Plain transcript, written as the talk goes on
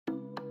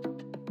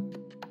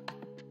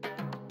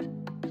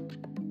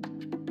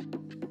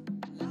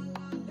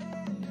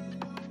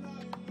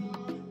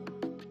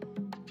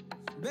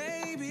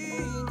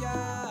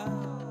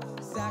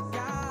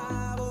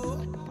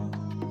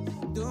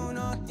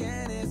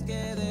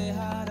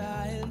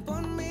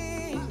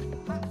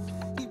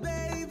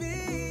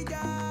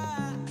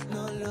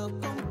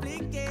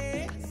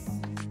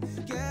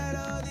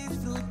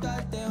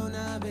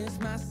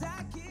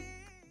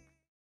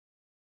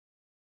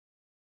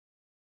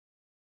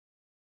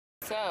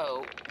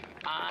So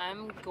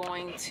I'm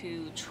going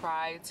to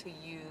try to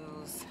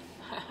use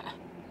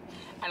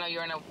I know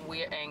you're in a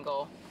weird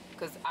angle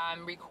because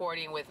I'm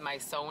recording with my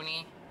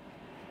Sony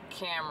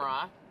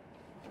camera,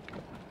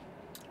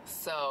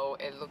 so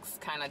it looks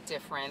kind of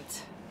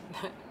different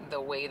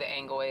the way the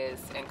angle is.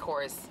 And of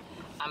course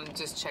I'm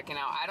just checking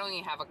out. I don't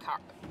even have a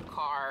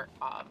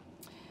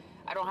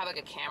I don't have like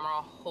a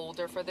camera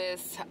holder for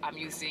this. I'm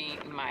using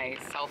my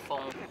cell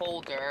phone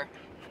holder,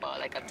 but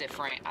like a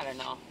different, I don't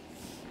know,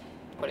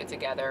 put it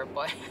together,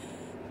 but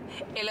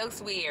it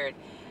looks weird.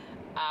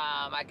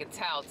 I can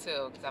tell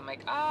too, because I'm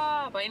like,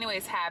 but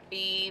anyways,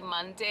 happy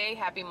Monday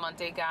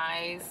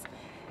guys.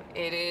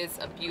 It is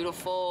a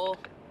beautiful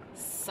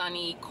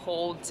sunny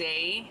cold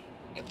day,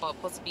 but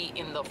supposed to be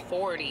in the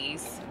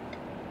 40s,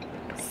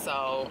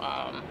 so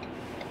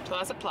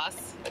that's a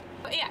plus.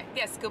 But yeah,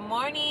 yes, good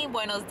morning,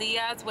 buenos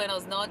dias,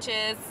 buenos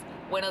noches,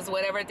 buenos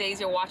whatever days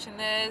you're watching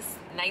this,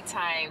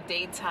 nighttime,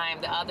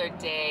 daytime, the other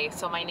day.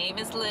 So my name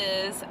is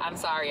Liz. I'm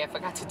sorry, I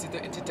forgot to do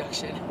the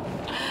introduction.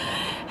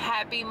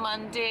 Happy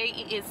Monday.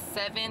 It is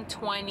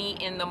 7:20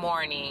 in the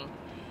morning.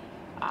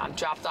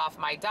 Dropped off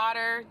my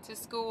daughter to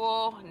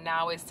school.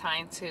 Now it's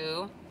time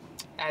to,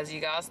 as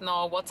you guys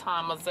know, what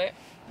time is it?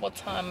 What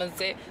time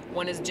is it?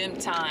 When is gym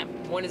time?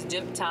 When is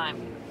gym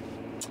time?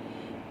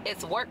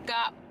 It's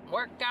workout.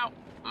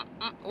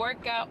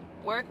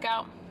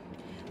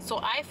 So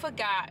I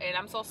forgot, and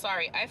I'm so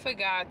sorry, I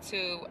forgot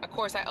to, of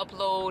course I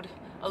upload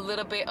a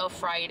little bit of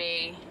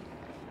Friday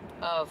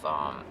of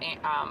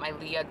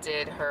Aaliyah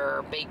did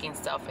her baking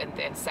stuff, and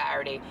then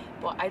Saturday,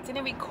 but I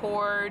didn't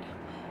record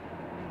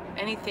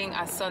anything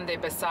on Sunday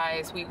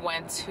besides we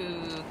went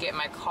to get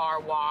my car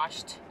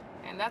washed,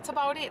 and that's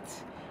about it.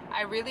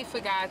 I really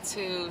forgot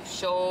to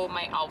show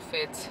my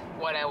outfit,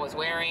 what I was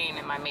wearing,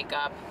 and my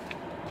makeup.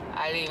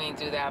 I didn't even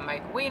do that. I'm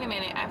like, wait a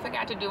minute, I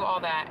forgot to do all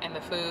that, and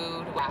the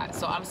food.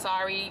 So I'm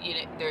sorry,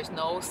 there's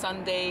no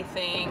Sunday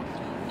thing.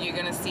 You're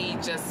gonna see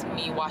just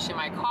me washing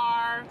my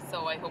car.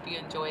 So I hope you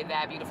enjoy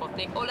that beautiful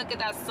thing. Oh, look at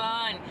that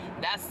sun.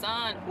 That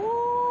sun.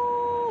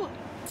 Woo!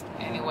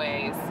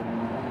 Anyways,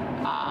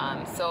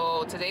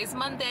 so today's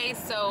Monday,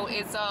 so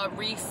it's a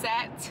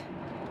reset.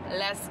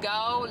 Let's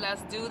go.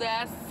 Let's do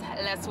this.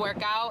 Let's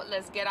work out.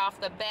 Let's get off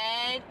the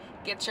bed.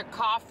 Get your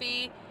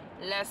coffee.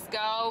 Let's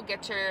go.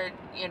 Get your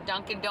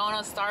Dunkin'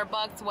 Donuts,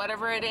 Starbucks,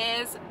 whatever it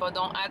is, but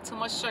don't add too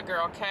much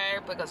sugar, okay?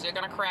 Because you're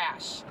gonna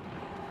crash.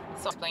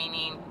 So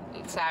explaining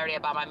Saturday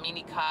about my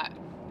mini cut,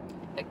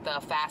 like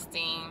the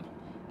fasting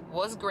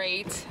was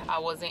great. I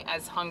wasn't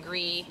as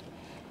hungry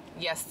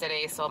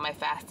yesterday, so my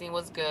fasting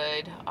was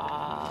good.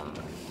 I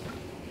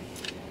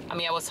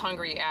mean, I was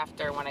hungry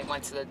after when I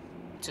went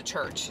to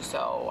church,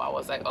 so I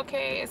was like,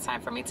 okay, it's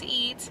time for me to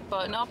eat.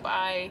 But nope,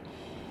 I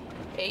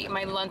ate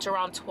my lunch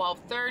around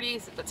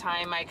 12:30. At the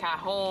time I got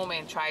home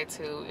and tried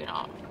to,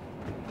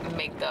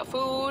 make the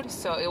food,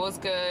 so it was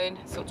good.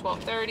 So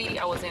 12:30,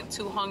 I wasn't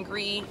too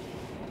hungry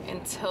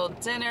until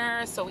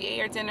dinner. So we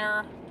ate our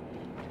dinner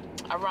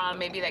around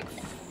maybe like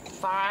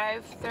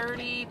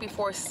 5:30,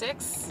 before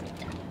 6.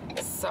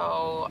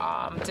 So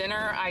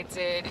dinner I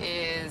did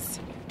is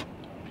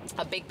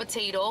a baked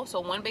potato. So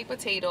one baked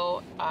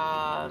potato,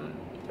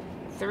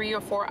 3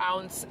 or 4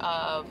 ounces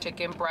of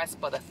chicken breast,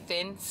 but a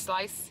thin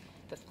slice,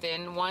 the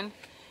thin one.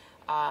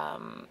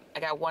 I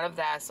got one of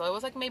that, so it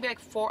was like maybe like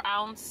 4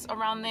 ounces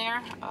around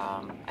there,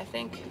 I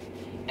think.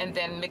 And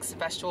then mixed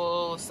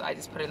vegetables, I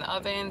just put in the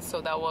oven.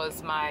 So that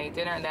was my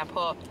dinner. And then I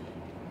put,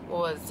 what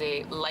was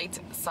it, light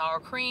sour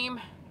cream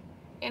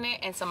in it,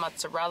 and some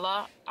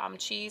mozzarella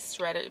cheese,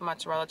 shredded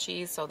mozzarella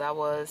cheese. So that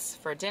was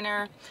for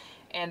dinner.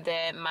 And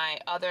then my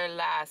other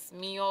last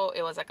meal,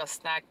 it was like a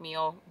snack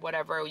meal,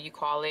 whatever you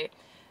call it.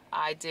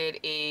 I did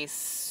a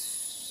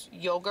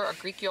yogurt, a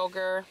Greek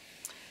yogurt,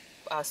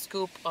 a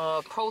scoop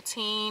of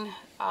protein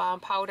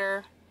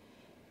powder,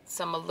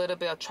 a little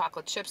bit of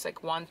chocolate chips,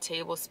 like 1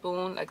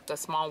 tablespoon, like the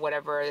small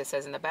whatever it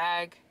says in the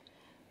bag.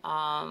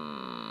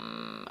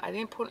 I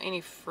didn't put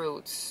any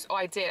fruits. Oh,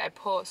 I did. I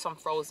put some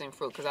frozen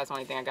fruit because that's the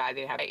only thing I got. I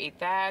didn't have. I ate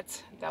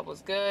that. That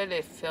was good.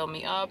 It filled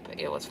me up.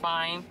 It was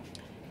fine.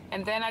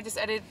 And then I just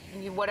edited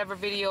whatever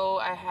video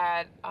I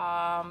had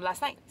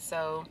last night.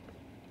 So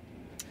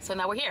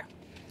now we're here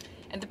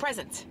in the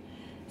present.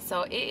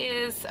 So it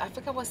is, I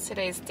forget what's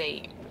today's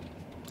date.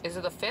 Is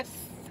it the 5th?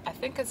 I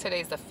think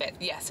today's the 5th.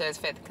 Yes, it is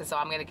 5th, because so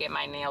I'm going to get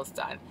my nails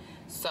done.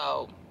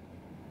 So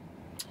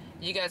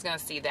you guys going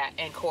to see that.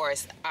 And of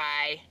course,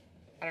 I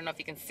don't know if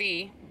you can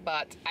see,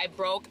 but I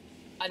broke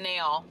a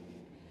nail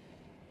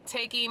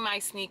taking my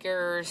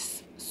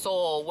sneakers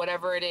sole,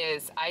 whatever it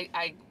is.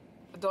 I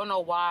don't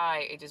know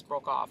why it just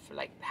broke off.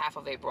 Like half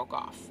of it broke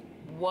off.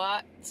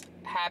 What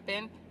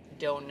happened?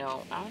 Don't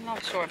know. I'm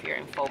not sure if you're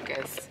in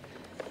focus.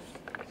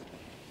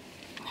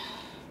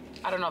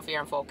 I don't know if you're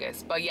in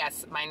focus, but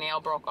yes, my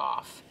nail broke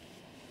off.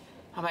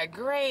 I'm like,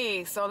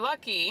 great. So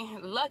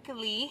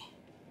luckily,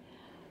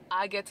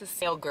 I get to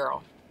see nail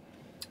girl.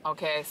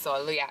 Okay,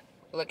 so yeah,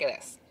 look at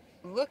this.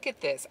 Look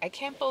at this. I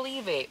can't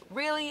believe it.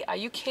 Really? Are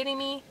you kidding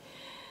me?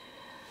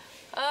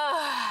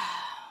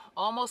 Oh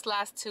almost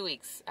last 2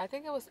 weeks. I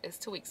think it's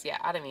 2 weeks. Yeah,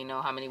 I don't even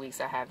know how many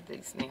weeks I have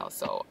these nails.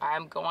 So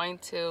I'm going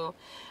to,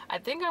 I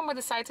think I'm gonna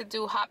decide to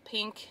do hot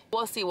pink.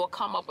 We'll see, we'll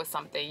come up with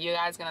something. You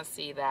guys gonna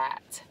see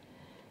that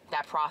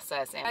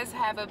process. And guys,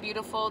 have a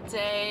beautiful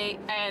day.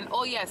 And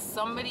oh yes,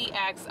 somebody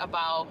asked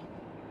about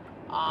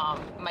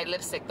my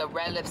lipstick, the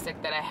red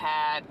lipstick that I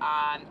had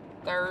on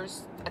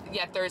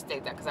Thursday,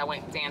 because I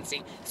went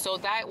dancing. So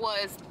that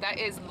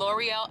is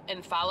L'Oreal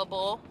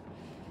Infallible.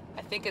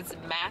 I think it's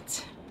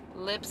matte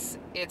lips.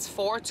 It's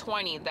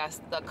 420.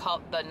 That's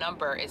the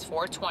number is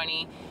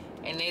 420,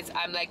 and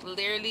I'm like,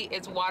 literally,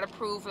 it's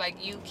waterproof. Like,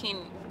 you can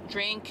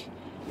drink,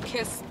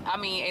 kiss. I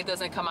mean, it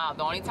doesn't come out.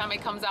 The only time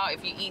it comes out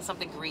if you eat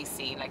something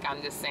greasy. Like,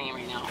 I'm just saying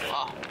right now.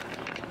 Oh,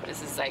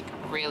 this is like,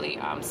 really,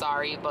 I'm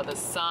sorry, but the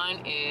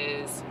sun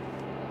is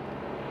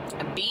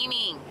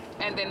beaming.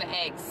 And then the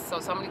eggs. So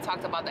somebody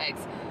talked about the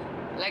eggs.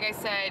 Like I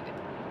said,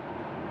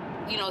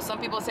 you know, some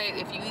people say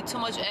if you eat too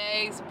much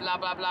eggs, blah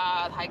blah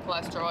blah, high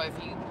cholesterol. If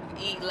you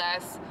eat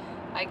less,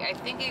 like, I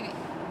think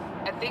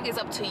it's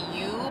up to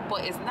you,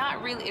 but it's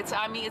not really.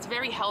 I mean, it's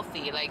very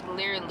healthy. Like,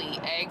 literally,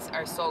 eggs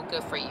are so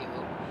good for you.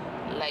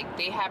 Like,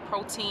 they have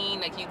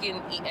protein. Like, you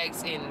can eat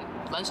eggs in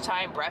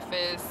lunchtime,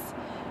 breakfast,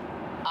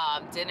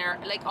 dinner,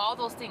 like all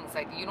those things.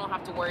 Like, you don't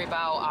have to worry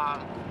about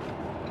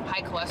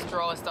high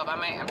cholesterol and stuff. I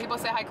mean, and people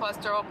say high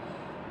cholesterol.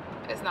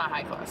 It's not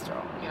high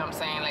cholesterol. You know what I'm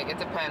saying? Like, it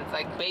depends.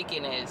 Like,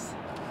 bacon is.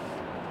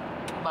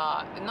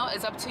 But no,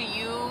 it's up to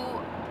you,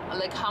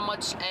 like, how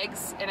much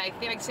eggs. And I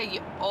think, like I say, you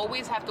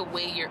always have to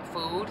weigh your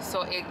food.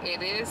 So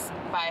it is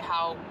by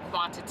how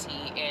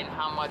quantity and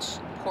how much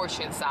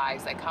portion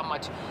size, like how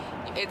much.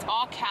 It's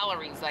all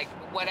calories. Like,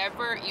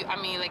 whatever you,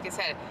 I mean, like I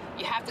said,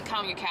 you have to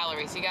count your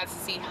calories. You got to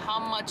see how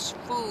much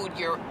food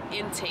you're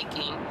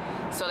intaking.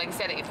 So like I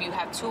said, if you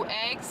have 2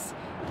 eggs,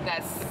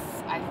 that's,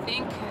 I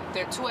think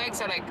their 2 eggs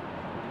are like,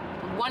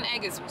 1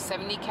 egg is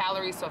 70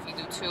 calories. So if you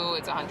do 2,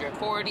 it's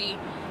 140.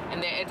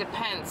 And then it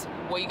depends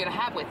what you're gonna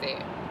have with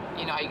it.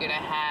 You know, are you gonna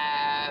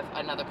have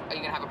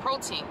a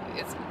protein?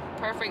 It's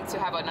perfect to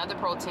have another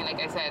protein.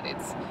 Like I said,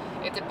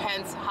 it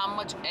depends how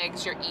much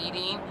eggs you're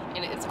eating,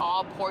 and it's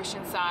all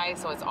portion size.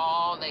 So it's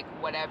all like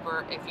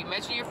whatever. If you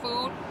measure your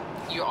food,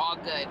 you're all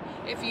good.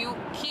 If you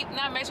keep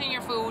not measuring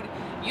your food,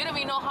 you don't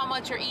even know how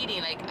much you're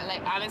eating.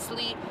 Like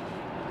honestly,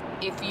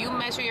 if you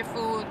measure your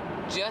food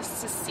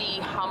just to see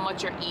how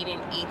much you're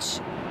eating each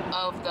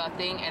of the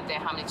thing, and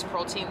then how much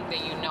protein,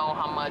 then you know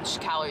how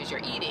much calories you're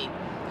eating.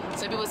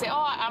 So people say,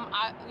 oh,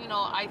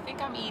 I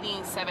think I'm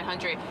eating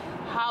 700.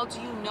 How do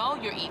you know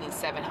you're eating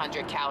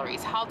 700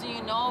 calories? How do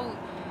you know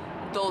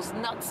those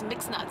nuts,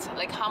 mixed nuts,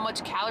 like how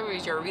much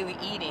calories you're really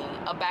eating?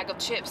 A bag of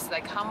chips,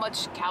 like how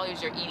much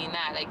calories you're eating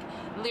that? Like,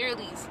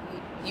 literally,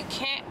 you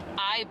can't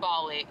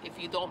eyeball it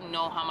if you don't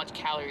know how much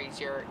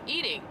calories you're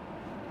eating.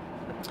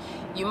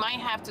 You might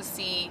have to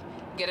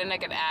get an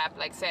app,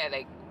 like I said,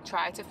 like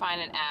try to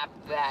find an app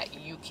that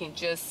you can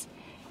just,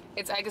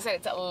 it's like I said,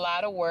 it's a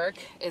lot of work.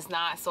 It's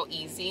not so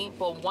easy,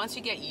 but once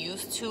you get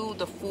used to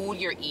the food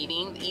you're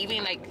eating,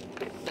 even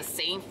like the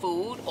same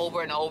food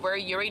over and over,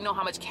 you already know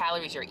how much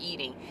calories you're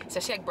eating,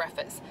 especially like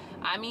breakfast.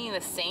 I'm eating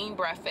the same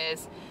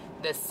breakfast,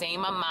 the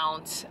same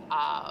amount,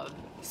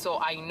 so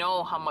I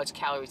know how much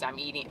calories I'm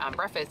eating on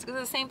breakfast, because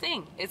it's the same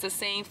thing. It's the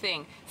same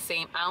thing,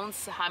 same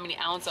ounce, how many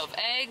ounces of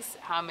eggs,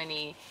 how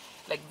many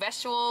like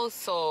vegetables.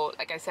 So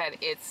like I said,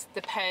 it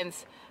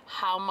depends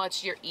how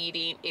much you're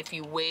eating. If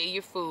you weigh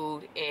your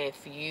food,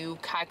 if you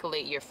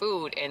calculate your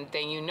food, and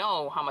then you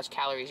know how much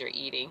calories you're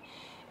eating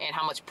and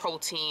how much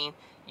protein.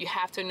 You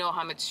have to know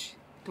how much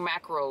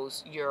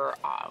macros you're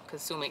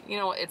consuming. You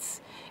know,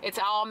 it's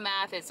all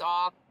math. It's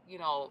all, you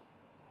know,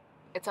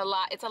 it's a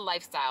lot. It's a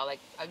lifestyle. Like,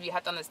 you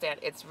have to understand,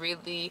 it's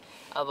really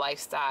a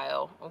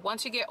lifestyle.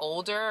 Once you get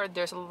older,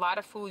 there's a lot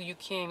of food you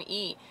can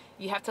eat.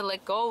 You have to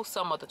let go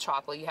some of the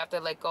chocolate. You have to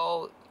let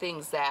go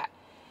things that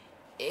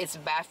it's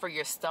bad for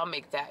your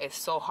stomach, that is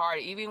so hard.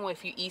 Even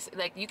if you eat,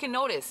 like, you can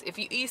notice if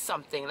you eat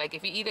something, like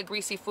if you eat a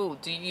greasy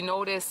food, do you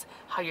notice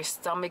how your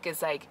stomach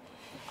is like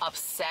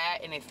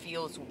upset and it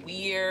feels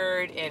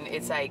weird, and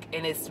it's like,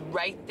 and it's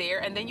right there,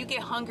 and then you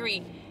get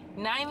hungry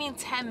 9 and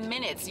 10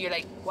 minutes. You're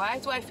like, why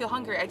do I feel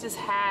hungry? I just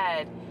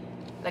had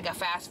like a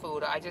fast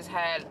food, or I just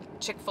had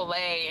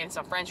Chick-fil-A and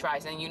some french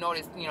fries, and you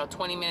notice, you know,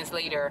 20 minutes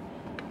later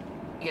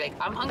you're like,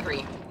 I'm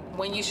hungry,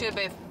 when you should have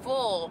been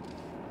full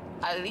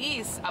at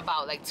least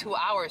about like 2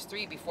 hours,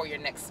 3 before your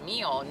next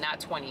meal,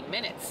 not 20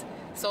 minutes.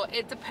 So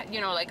it depends,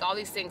 you know, like all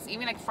these things,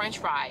 even like french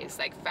fries,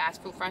 like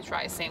fast food french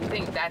fries, same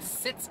thing, that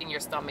sits in your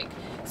stomach.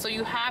 So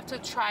you have to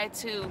try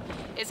to,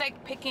 it's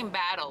like picking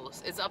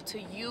battles. It's up to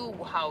you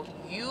how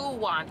you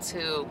want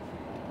to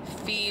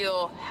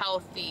feel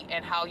healthy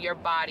and how your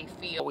body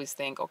feels. I always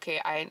think, okay,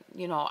 I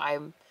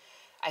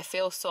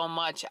feel so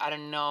much, I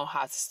don't know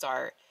how to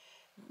start.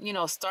 You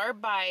know, start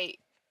by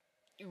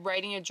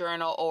writing a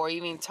journal, or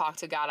even talk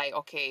to God, like,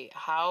 okay,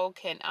 how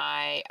can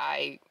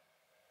I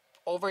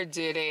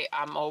overdid it,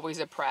 I'm always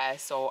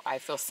depressed, so I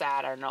feel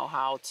sad, I don't know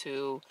how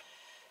to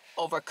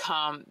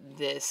overcome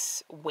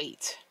this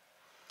weight.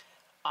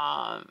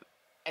 I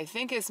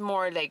think it's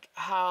more like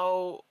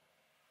how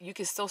you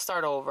can still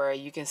start over.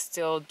 You can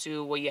still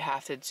do what you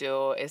have to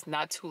do. It's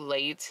not too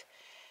late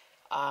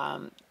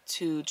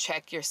to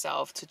check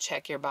yourself, to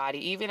check your body.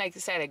 Even like I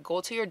said, like,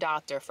 go to your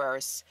doctor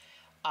first.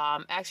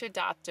 Ask your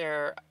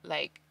doctor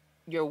like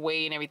your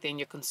weight and everything,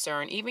 your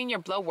concern, even your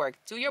blood work.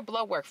 Do your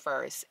blood work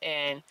first,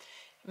 and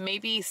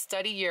maybe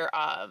study your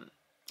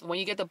when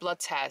you get the blood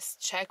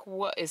test, check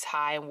what is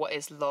high and what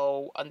is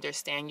low.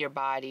 Understand your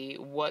body,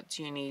 what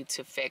you need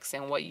to fix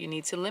and what you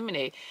need to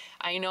eliminate.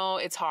 I know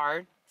it's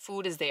hard.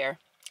 Food is there.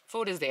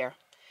 Food is there.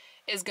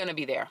 It's gonna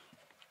be there.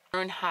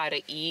 Learn how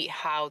to eat,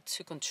 how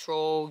to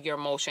control your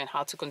emotion,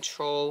 how to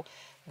control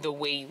the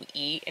way you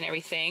eat and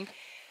everything.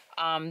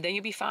 Then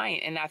you'll be fine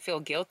and not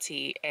feel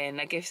guilty. And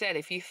like I said,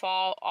 if you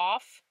fall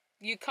off,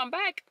 you come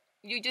back.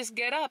 You just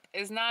get up.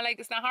 It's not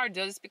hard.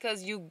 Just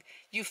because you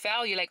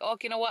fell, you're like, oh,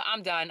 you know what?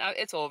 I'm done.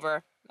 It's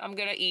over. I'm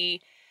gonna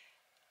eat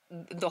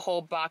the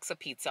whole box of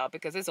pizza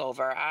because it's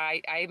over.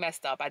 I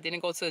messed up. I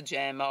didn't go to the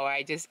gym, or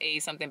I just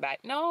ate something bad.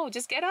 No,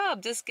 just get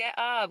up. Just get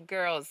up,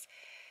 girls.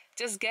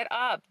 Just get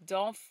up.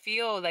 Don't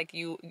feel like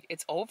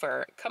it's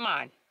over. Come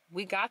on.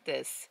 We got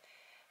this.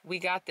 We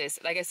got this.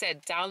 Like I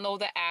said, download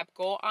the app.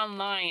 Go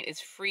online. It's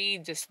free.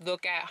 Just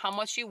look at how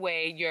much you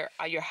weigh,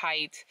 your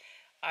height.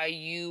 Are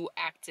you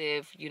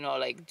active? You know,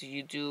 like, do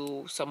you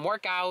do some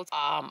workouts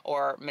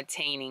or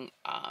maintaining?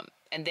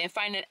 And then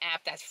find an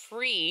app that's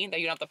free that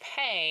you don't have to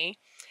pay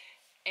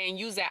and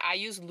use that. I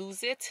use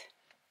Lose It,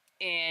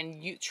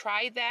 and you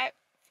try that.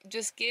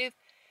 Just give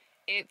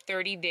it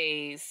 30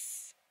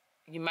 days.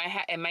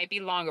 It might be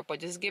longer,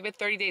 but just give it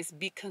 30 days.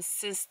 Be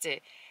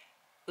consistent.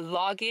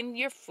 Log in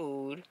your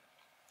food,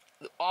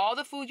 all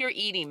the food you're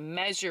eating,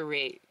 measure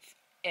it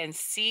and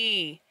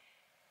see.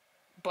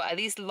 But at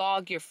least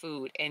log your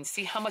food and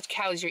see how much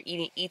calories you're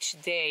eating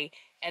each day.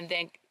 And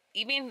then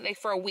even like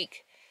for a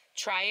week,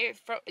 try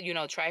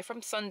it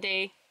from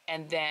Sunday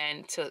and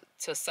then to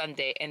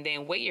Sunday, and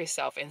then weigh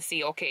yourself and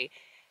see, okay,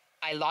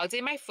 I logged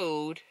in my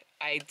food.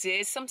 I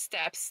did some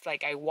steps,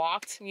 like I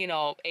walked,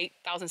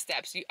 8,000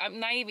 steps. You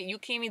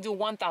can't even do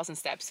 1,000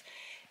 steps,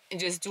 and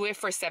just do it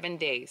for 7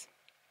 days.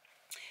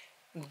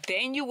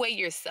 Then you weigh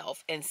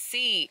yourself and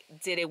see,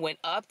 did it went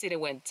up, did it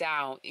went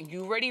down?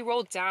 You already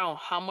wrote down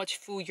how much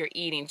food you're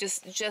eating,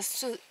 just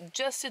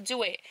to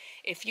do it.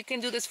 If you can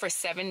do this for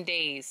 7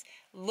 days,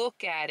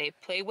 look at it,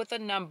 play with the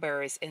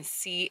numbers and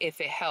see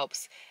if it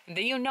helps. And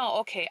then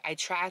okay, I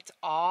tracked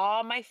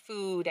all my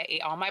food, I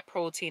ate all my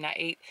protein,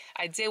 I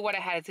did what I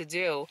had to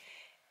do.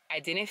 I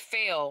didn't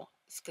fail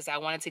because I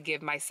wanted to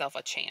give myself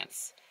a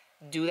chance.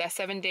 Do that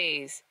 7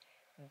 days,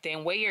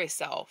 then weigh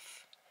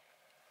yourself.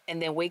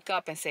 And then wake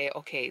up and say,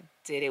 okay,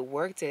 did it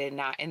work? Did it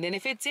not? And then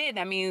if it did,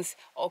 that means,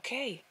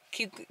 okay,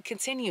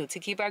 continue to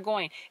keep on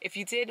going. If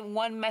you did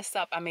one mess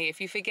up, if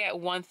you forget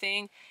one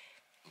thing,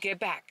 get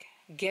back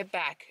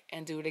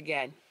and do it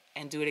again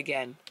and do it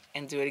again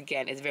and do it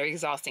again. It's very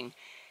exhausting.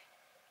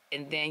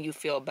 And then you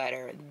feel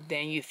better.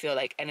 Then you feel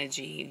like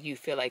energy. You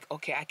feel like,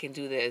 okay, I can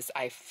do this.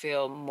 I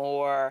feel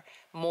more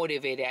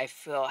motivated. I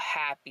feel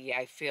happy.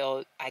 I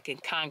feel I can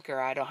conquer.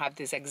 I don't have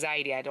this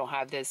anxiety. I don't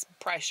have this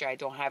pressure. I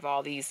don't have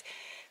all these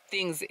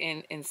things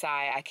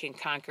inside. I can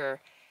conquer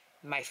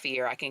my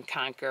fear. I can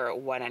conquer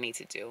what I need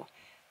to do.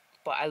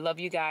 But I love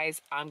you guys.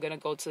 I'm going to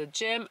go to the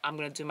gym. I'm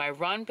going to do my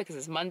run because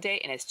it's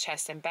Monday and it's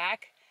chest and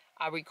back.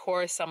 I'll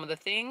record some of the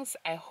things.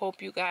 I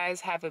hope you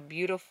guys have a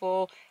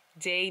beautiful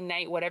day,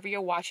 night, whatever you're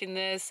watching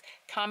this.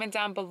 Comment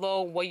down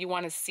below what you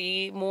want to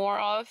see more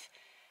of.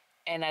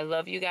 And I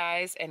love you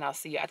guys, and I'll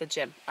see you at the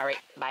gym. All right,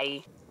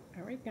 bye.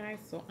 All right, guys,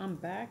 so I'm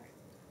back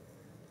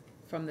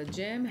from the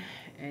gym,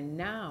 and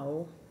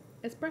now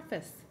it's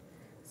breakfast.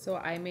 So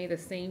I made the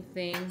same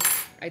thing.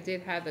 I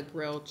did have the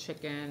grilled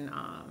chicken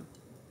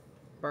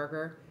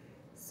burger.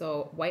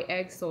 So white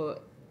eggs.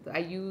 So I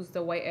used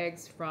the white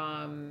eggs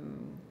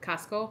from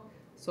Costco.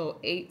 So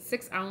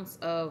 6 ounces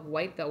of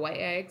the white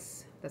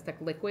eggs. That's like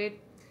liquid.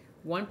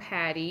 1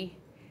 patty.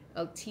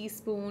 A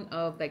teaspoon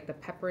of like the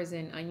peppers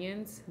and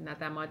onions. Not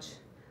that much.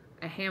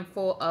 A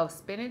handful of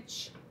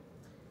spinach.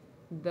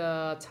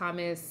 The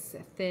Thomas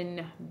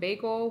thin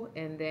bagel.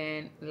 And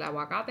then el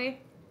aguacate.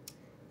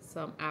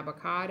 Some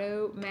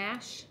avocado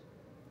mash,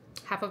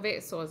 half of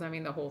it, so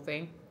the whole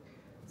thing.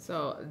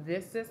 So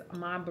this is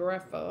my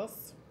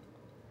breakfast.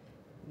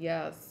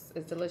 Yes,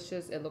 it's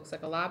delicious. It looks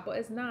like a lot, but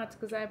it's not,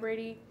 because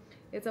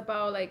it's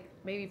about like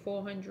maybe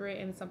 400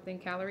 and something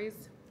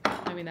calories.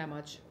 That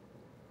much.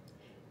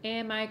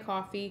 And my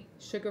coffee,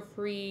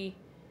 sugar-free,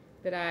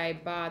 that I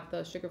bought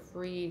the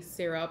sugar-free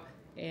syrup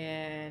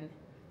and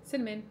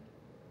cinnamon,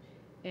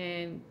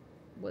 and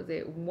was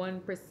it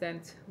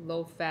 1%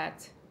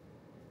 low-fat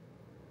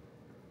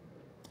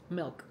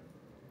milk.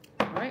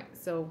 All right,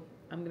 so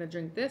I'm gonna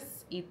drink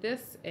this, eat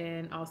this,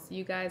 and I'll see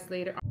you guys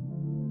later.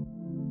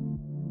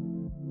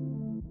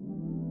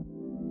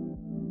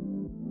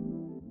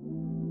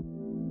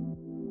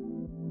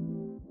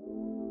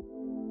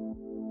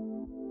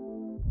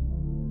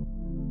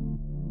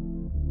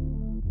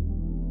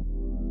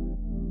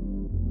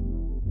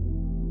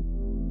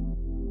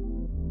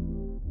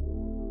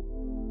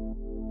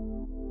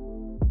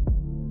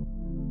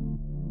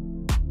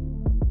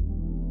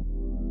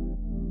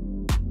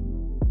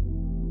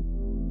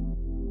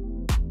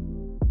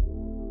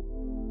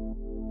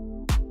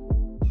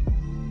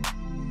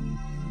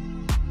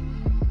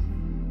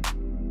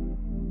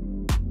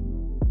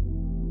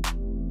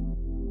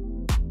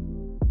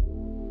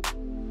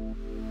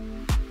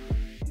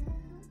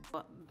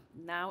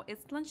 now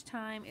it's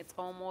lunchtime. It's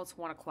almost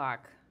 1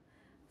 o'clock.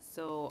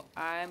 So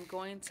I'm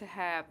going to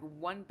have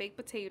 1 baked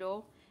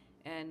potato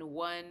and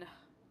 1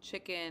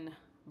 chicken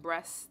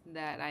breast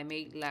that I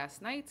made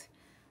last night.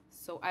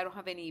 So I don't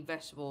have any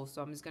vegetables,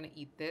 so I'm just gonna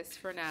eat this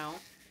for now.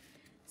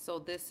 So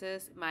this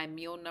is my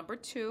meal number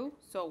 2.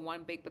 So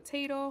 1 baked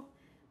potato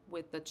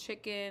with the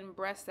chicken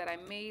breast that I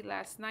made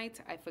last night.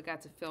 I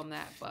forgot to film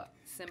that, but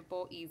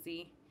simple,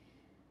 easy.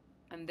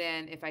 And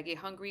then if I get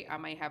hungry, I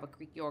might have a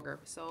Greek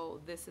yogurt.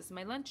 So this is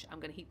my lunch. I'm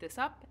gonna heat this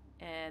up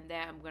and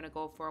then I'm gonna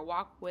go for a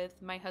walk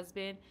with my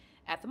husband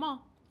at the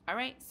mall. All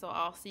right, so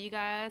I'll see you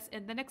guys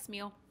in the next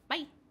meal.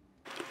 Bye.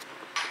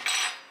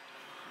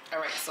 All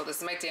right, so this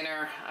is my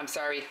dinner. I'm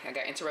sorry, I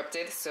got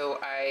interrupted. So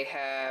I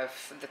have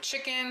the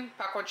chicken,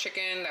 popcorn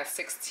chicken, that's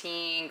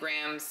 16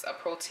 grams of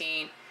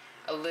protein,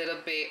 a little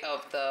bit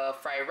of the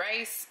fried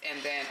rice,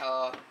 and then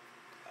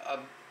a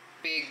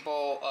big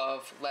bowl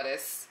of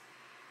lettuce.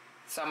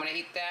 So I'm gonna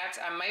eat that.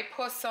 I might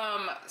put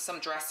some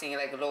dressing,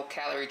 like a low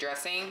calorie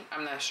dressing.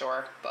 I'm not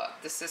sure,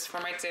 but this is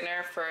for my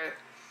dinner for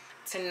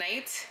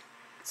tonight.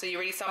 So you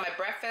already saw my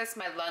breakfast,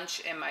 my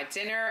lunch, and my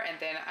dinner. And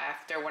then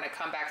after, when I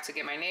come back to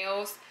get my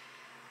nails,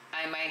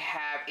 I might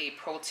have a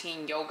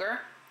protein yogurt.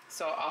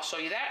 So I'll show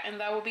you that, and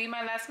that will be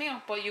my last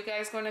meal. But you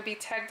guys gonna be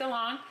tagged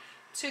along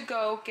to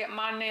go get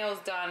my nails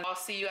done. I'll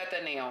see you at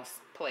the nails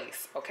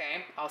place,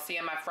 okay? I'll see you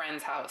at my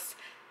friend's house.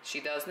 She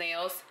does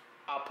nails.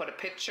 I'll put a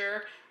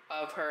picture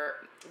of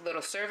her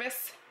little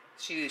service.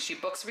 She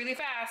books really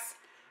fast.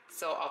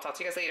 So I'll talk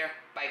to you guys later.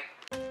 Bye.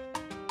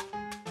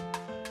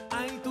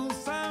 Ay, tú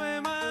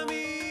sabes,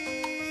 mami.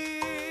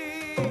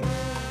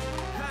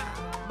 Ja,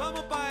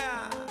 vamos para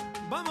allá,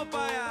 vamos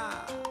para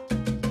allá.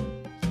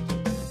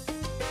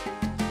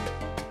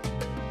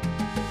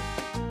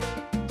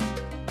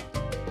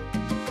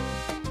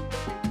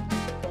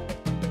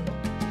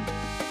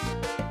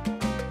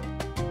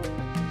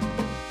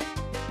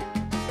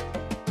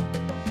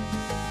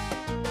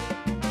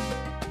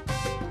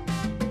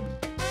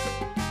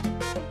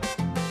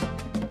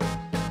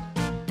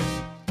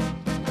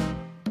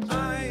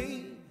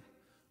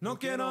 No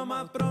quiero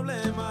más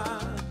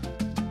problemas,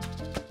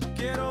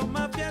 quiero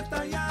más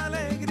fiesta y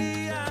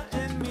alegría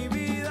en mi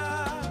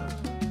vida.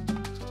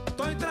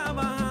 Estoy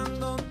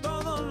trabajando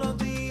todos los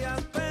días,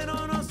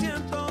 pero no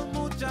siento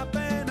mucha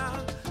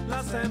pena.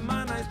 La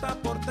semana está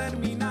por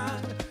terminar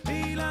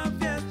y la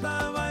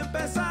fiesta va a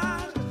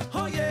empezar.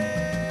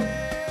 Oye.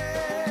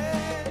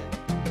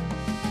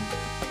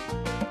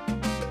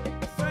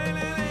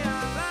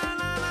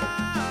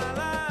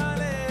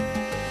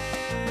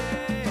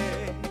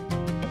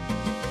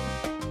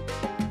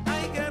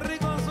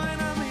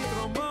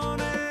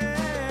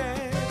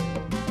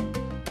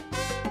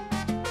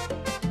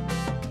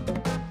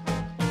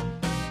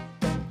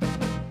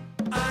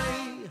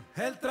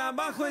 El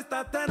trabajo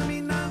está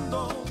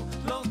terminando,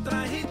 los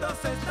trajitos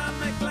se están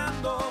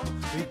mezclando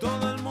y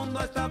todo el mundo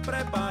está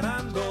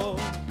preparando,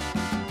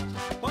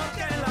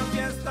 porque la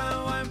fiesta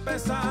va a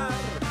empezar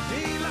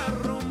y la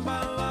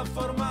rumba va a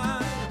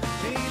formar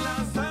y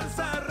la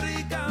salsa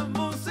rica,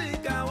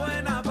 música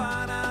buena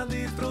para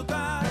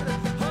disfrutar.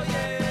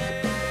 Oye,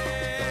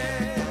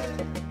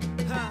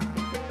 ja,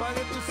 para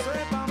que tú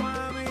sepas,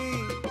 mami.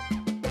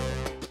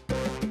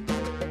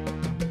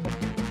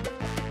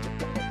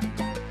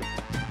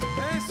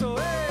 Eso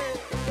es.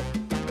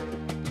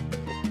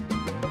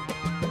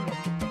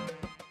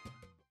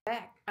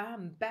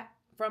 I'm back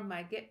from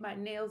my get my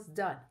nails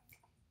done.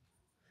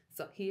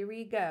 So here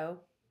we go.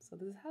 So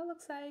this is how it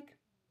looks like.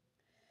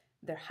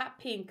 They're hot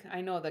pink.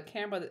 I know the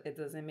camera, it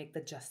doesn't make the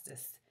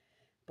justice,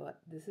 but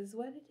this is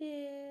what it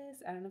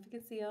is. I don't know if you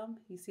can see them.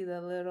 You see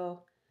the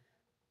little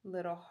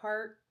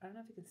heart. I don't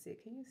know if you can see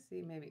it. Can you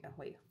see? Maybe. Oh,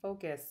 wait.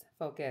 Focus.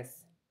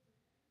 Focus.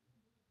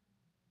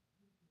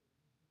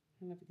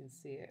 I don't know if you can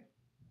see it.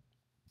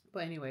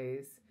 But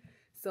anyways,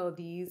 so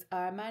these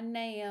are my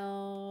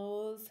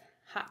nails.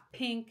 Hot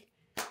pink.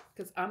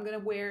 Because I'm going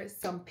to wear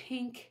some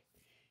pink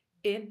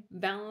in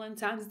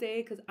Valentine's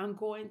Day. Because we're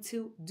going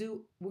to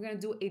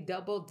do a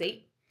double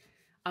date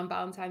on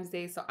Valentine's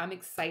Day. So I'm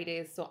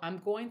excited. So I'm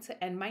going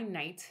to end my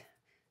night.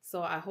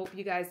 So I hope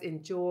you guys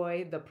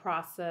enjoy the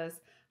process,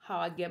 how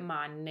I get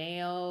my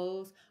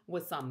nails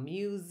with some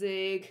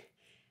music.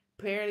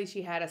 Apparently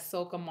she had to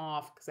soak them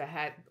off because I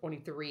had only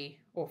 3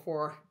 or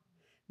 4.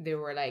 They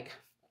were like,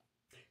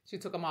 she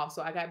took them off.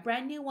 So I got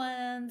brand new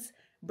ones,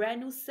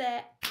 brand new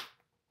set.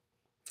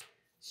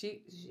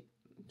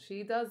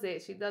 She does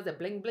it. She does it.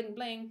 Bling, bling,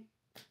 bling.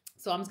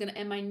 So I'm just going to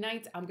end my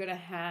night. I'm going to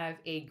have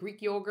a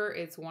Greek yogurt.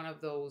 It's one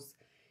of those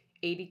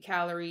 80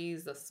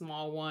 calories, a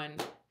small one.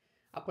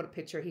 I'll put a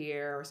picture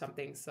here or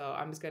something. So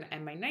I'm just going to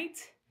end my night.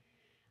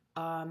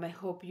 I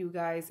hope you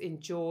guys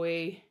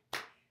enjoy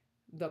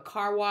the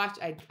car wash.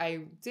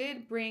 I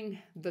did bring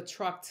the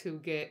truck to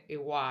get a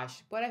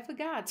wash, but I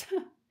forgot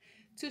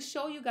to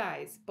show you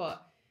guys.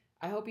 But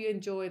I hope you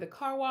enjoy the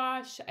car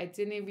wash. I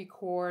didn't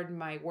record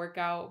my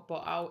workout,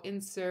 but I'll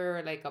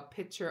insert like a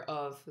picture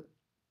of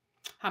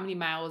how many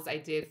miles I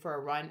did for a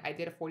run. I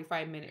did a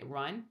 45-minute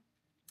run.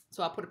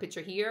 So I'll put a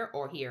picture here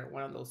or here,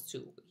 one of those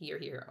two,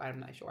 here, I'm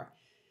not sure.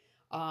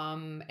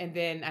 And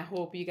then I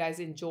hope you guys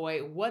enjoy.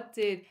 What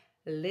did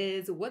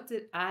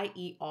I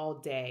eat all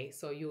day?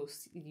 So you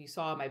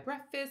saw my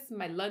breakfast,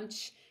 my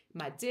lunch,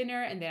 my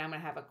dinner, and then I'm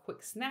gonna have a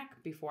quick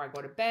snack before I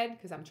go to bed,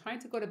 because I'm trying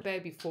to go to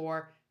bed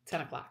before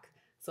 10 o'clock.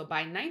 So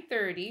by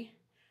 9:30,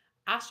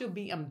 I should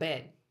be in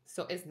bed.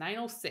 So it's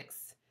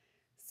 9:06.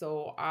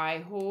 So I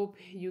hope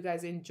you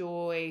guys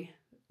enjoy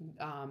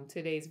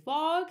today's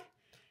vlog,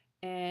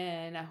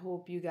 and I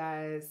hope you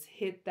guys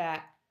hit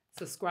that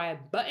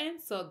subscribe button.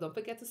 So don't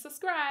forget to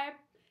subscribe.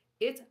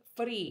 It's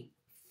free.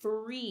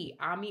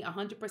 I mean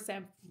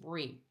 100%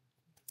 free.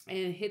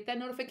 And hit that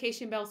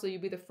notification bell so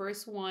you'll be the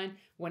first one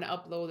when I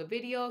upload a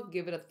video.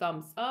 Give it a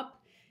thumbs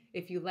up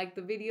if you like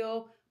the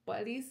video, but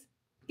at least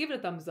give it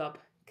a thumbs up,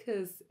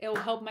 because it will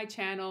help my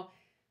channel.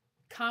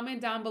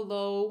 Comment down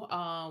below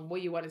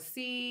what you want to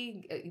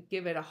see.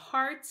 Give it a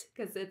heart,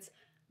 because it's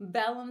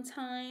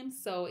Valentine.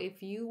 So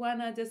if you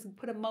want to just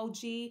put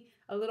emoji,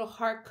 a little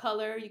heart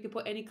color, you can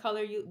put any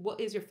color. What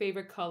is your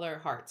favorite color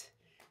heart?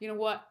 You know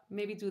what?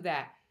 Maybe do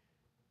that.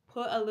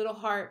 Put a little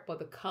heart, but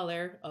the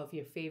color of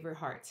your favorite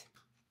heart.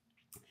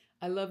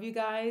 I love you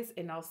guys,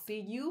 and I'll see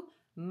you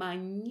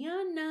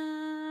mañana.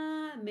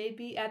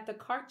 Maybe at the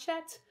car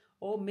chat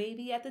or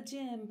maybe at the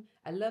gym.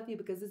 I love you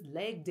because it's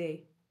leg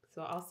day.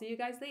 So I'll see you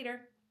guys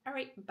later. All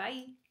right,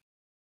 bye.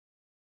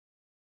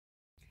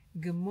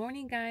 Good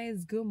morning,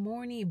 guys. Good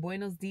morning.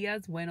 Buenos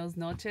dias, buenos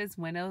noches,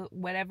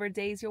 whatever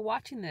days you're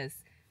watching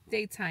this.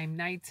 Daytime,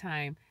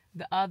 nighttime,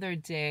 the other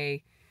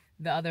day,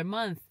 the other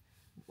month.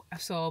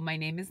 So my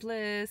name is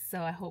Liz. So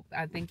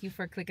I thank you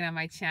for clicking on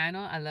my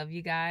channel. I love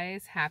you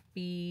guys.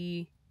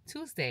 Happy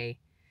Tuesday.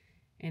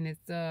 And it's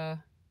the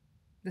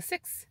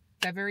 6th,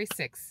 February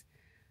 6th.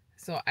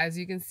 So as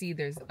you can see,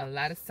 there's a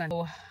lot of sun.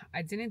 So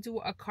I didn't do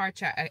a car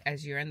chat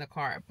as you're in the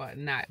car, but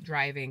not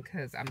driving,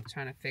 because I'm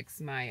trying to fix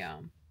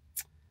my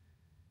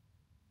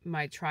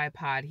my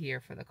tripod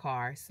here for the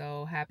car.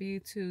 So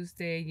happy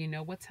Tuesday. You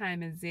know what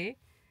time is it?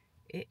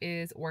 It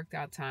is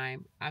workout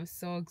time. I'm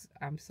so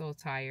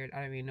tired.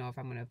 I don't even know if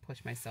I'm gonna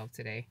push myself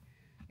today.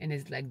 And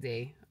it's leg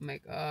day. I'm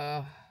like,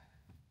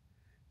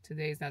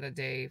 today's not a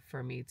day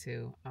for me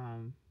to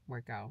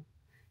work out.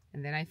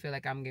 And then I feel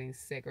like I'm getting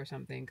sick or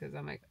something, because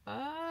I'm like,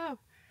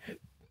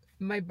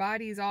 my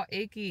body's all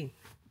achy.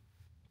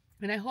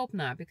 And I hope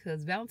not,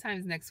 because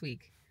Valentine's next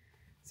week.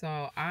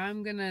 So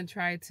I'm gonna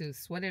try to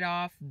sweat it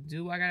off,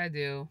 do what I gotta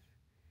do,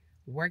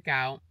 work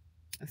out.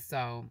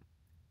 So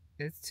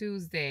it's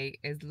Tuesday,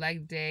 it's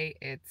leg day,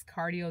 it's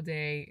cardio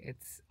day,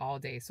 it's all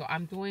day. So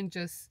I'm doing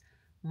just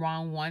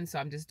round one. So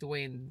I'm just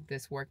doing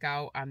this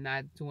workout. I'm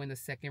not doing the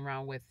second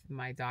round with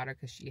my daughter,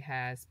 because she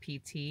has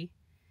PT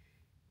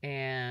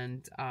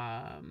and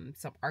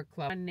some art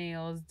club.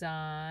 Nails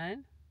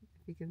done,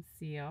 if you can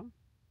see them.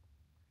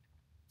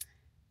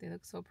 They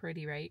look so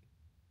pretty, right?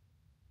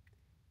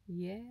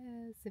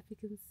 Yes, if you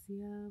can see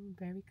them,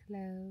 very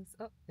close.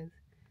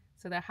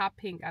 So they're hot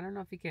pink. I don't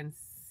know if you can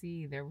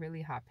see. They're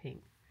really hot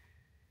pink.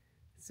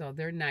 So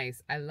they're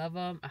nice. I love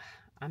them.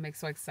 I'm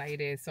so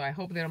excited. So I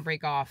hope they don't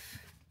break off.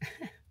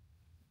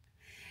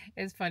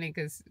 It's funny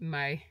because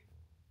my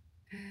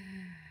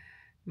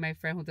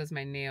friend who does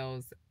my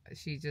nails,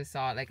 she just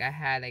saw like I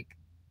had like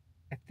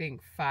I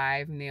think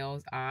 5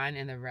 nails on,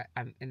 and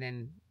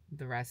then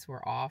the rest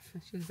were off.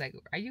 She was like,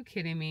 "Are you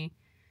kidding me,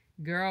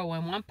 girl?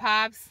 When one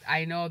pops,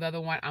 I know the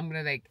other one I'm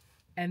gonna like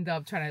end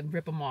up trying to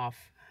rip them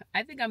off."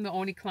 I think I'm the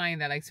only client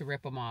that likes to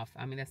rip them off.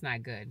 I mean, that's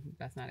not good.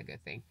 That's not a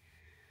good thing.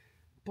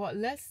 But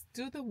let's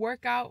do the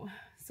workout.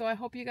 So I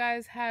hope you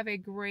guys have a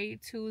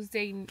great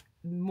Tuesday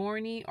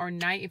morning or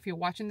night if you're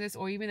watching this,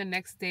 or even the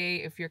next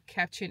day if you're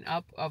catching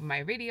up of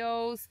my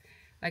videos.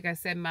 Like I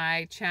said,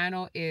 my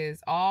channel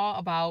is all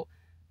about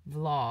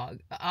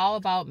vlog, all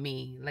about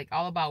me, like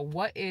all about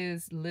what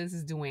is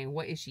Liz doing,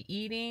 what is she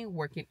eating,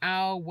 working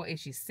out, what is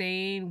she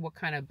saying, what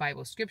kind of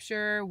Bible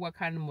scripture, what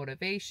kind of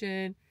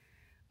motivation,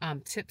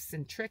 tips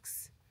and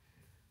tricks,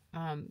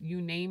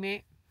 you name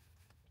it.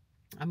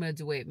 I'm gonna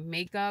do it.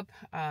 Makeup,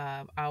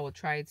 I will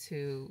try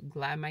to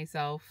glad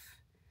myself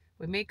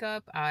with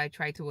makeup. I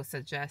try to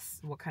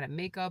suggest what kind of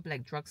makeup,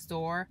 like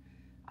drugstore,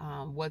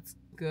 what's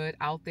good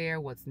out there,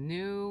 what's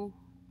new,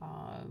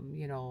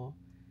 you know,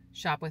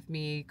 shop with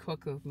me,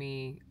 cook with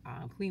me,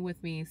 clean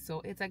with me.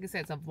 So it's like I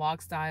said, it's a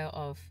vlog style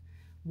of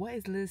what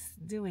is Liz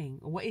doing,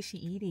 what is she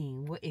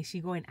eating, what is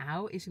she going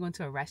out, is she going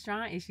to a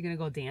restaurant, is she gonna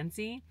go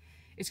dancing,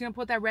 is she gonna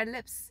put that red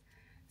lips.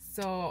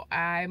 So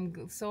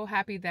I'm so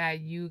happy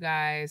that you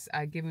guys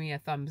are giving me a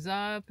thumbs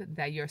up,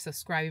 that you're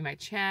subscribing my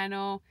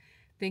channel.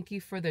 Thank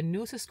you for the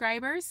new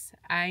subscribers.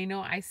 I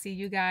know I see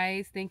you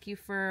guys. Thank you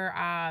for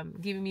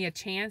giving me a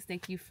chance.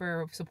 Thank you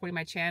for supporting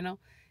my channel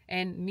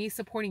and me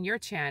supporting your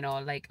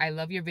channel. Like, I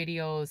love your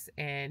videos.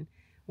 And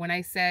when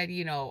I said,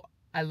 you know,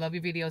 I love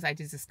your videos, I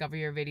just discovered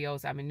your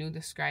videos, I'm a new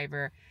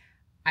subscriber,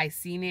 I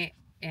seen it,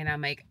 and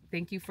I'm like,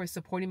 thank you for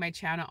supporting my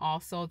channel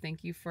also.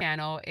 Thank you for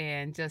channel,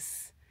 and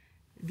just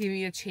give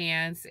me a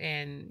chance,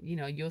 and you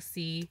know, you'll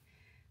see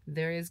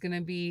There is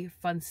gonna be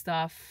fun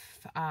stuff.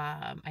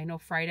 I know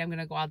Friday I'm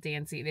gonna go out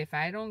dancing. If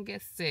I don't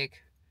get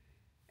sick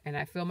and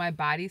I feel my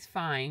body's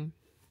fine,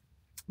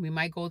 we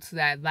might go to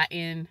that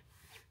Latin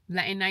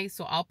night.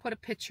 So I'll put a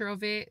picture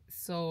of it.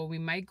 So we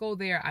might go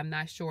there. I'm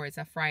not sure. It's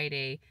a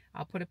Friday.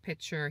 I'll put a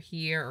picture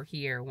here or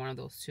here. One of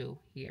those two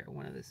here.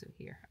 One of those two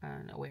here. I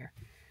don't know where.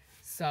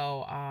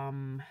 So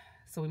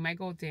so we might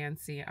go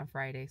dancing on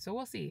Friday. So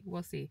we'll see.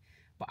 We'll see.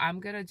 But I'm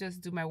gonna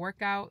just do my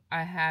workout.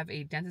 I have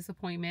a dentist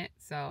appointment,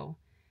 so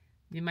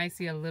you might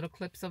see a little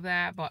clips of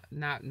that, but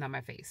not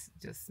my face.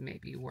 Just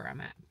maybe where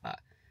I'm at.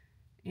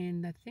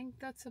 And I think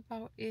that's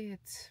about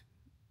it.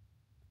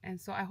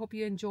 And so I hope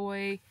you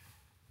enjoy,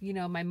 you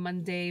know, my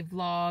Monday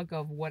vlog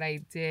of what I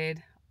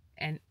did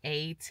and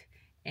ate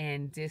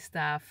and did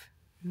stuff.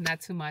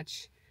 Not too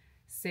much.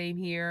 Same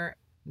here.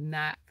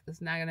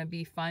 It's not gonna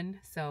be fun.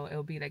 So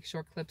it'll be like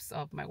short clips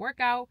of my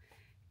workout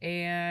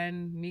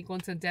and me going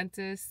to the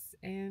dentist,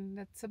 and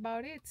that's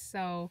about it.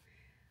 So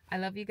I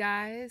love you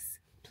guys.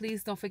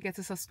 Please don't forget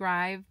to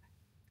subscribe.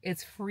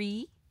 It's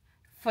free.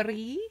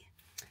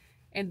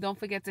 And don't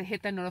forget to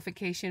hit that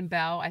notification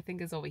bell. I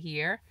think it's over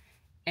here.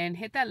 And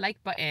hit that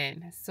like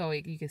button so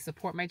you can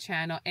support my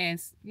channel.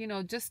 And, you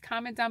know, just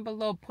comment down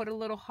below. Put a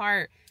little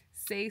heart.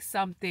 Say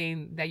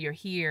something that you're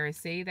here.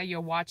 Say that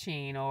you're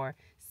watching, or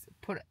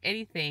put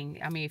anything.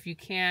 I mean, if you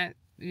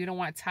don't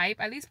want to type,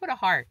 at least put a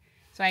heart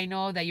so I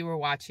know that you were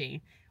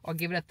watching. Or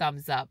give it a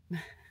thumbs up.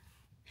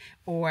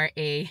 Or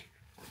a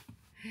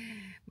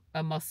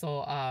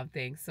muscle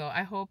thing. So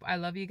I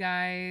love you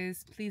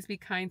guys. Please be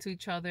kind to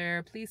each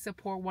other. Please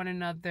support one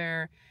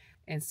another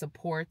and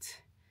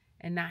support,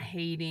 and not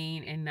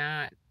hating and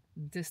not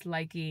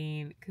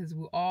disliking, because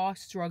we're all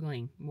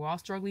struggling. We're all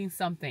struggling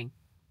something.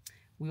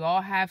 We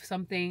all have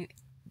something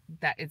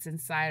that it's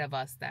inside of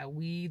us that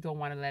we don't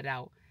want to let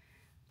out.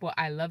 But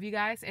I love you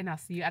guys, and I'll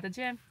see you at the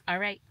gym. All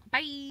right,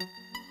 bye.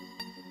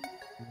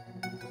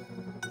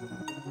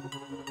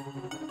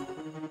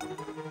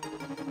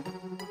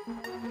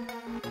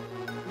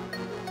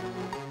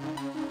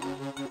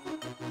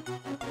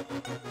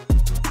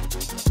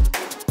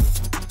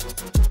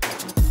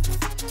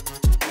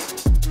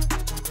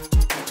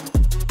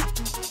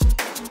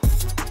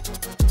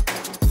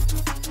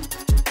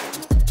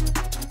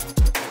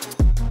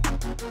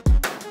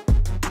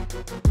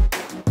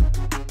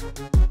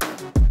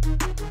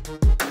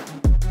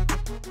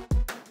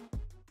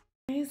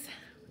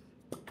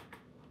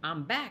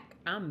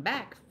 I'm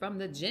back from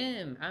the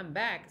gym. I'm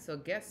back. So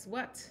guess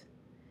what?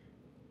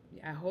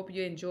 I hope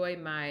you enjoy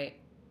my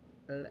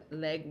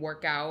leg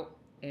workout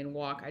and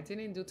walk. I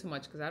didn't do too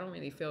much because I don't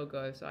really feel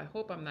good. So I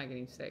hope I'm not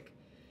getting sick,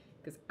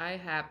 because I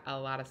have a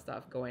lot of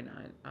stuff going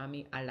on. I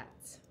mean, a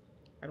lot.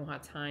 I don't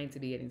have time to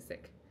be getting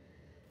sick.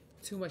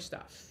 Too much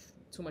stuff.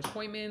 Too much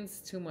appointments.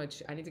 Too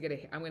much. I'm going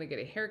to get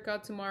a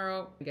haircut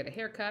tomorrow. Get a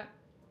haircut.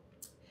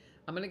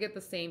 I'm going to get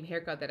the same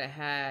haircut that I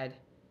had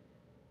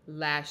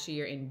last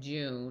year in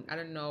June. I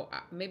don't know.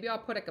 Maybe I'll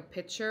put like a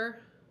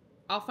picture.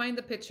 I'll find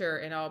the picture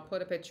and I'll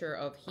put a picture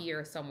of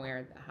here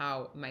somewhere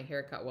how my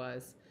haircut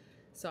was.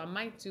 So I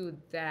might do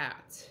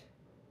that.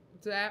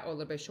 Or a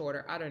little bit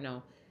shorter. I don't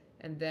know.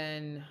 And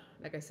then,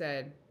 like I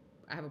said,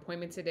 I have an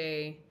appointment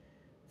today.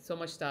 So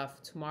much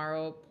stuff.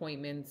 Tomorrow,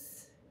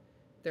 appointments.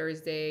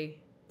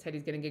 Thursday,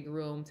 Teddy's gonna get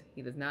groomed.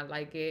 He does not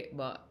like it,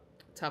 but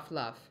tough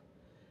love.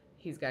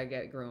 He's gotta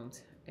get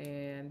groomed.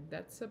 And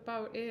that's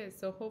about it.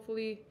 So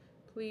hopefully,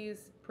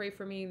 please pray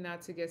for me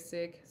not to get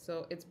sick.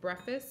 So it's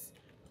breakfast.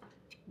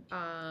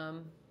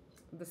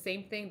 The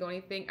same thing. The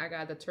only thing, I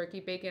got the turkey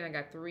bacon. I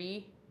got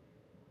 3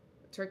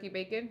 turkey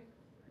bacon.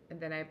 And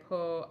then I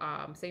put,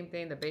 same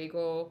thing, the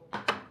bagel,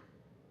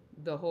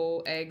 the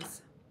whole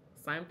eggs,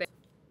 same thing.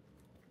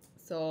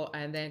 So,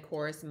 and then of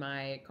course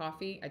my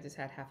coffee, I just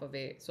had half of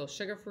it. So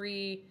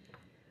sugar-free.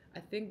 I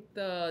think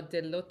the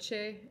de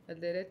leche,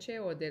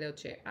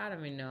 I don't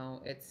even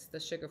know. It's the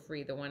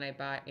sugar-free, the one I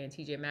bought in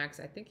TJ Maxx.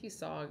 I think you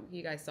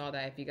guys saw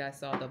that if you guys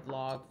saw the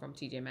vlog from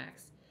TJ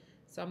Maxx.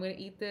 So I'm going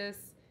to eat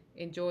this,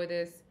 enjoy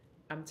this.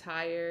 I'm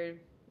tired.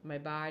 My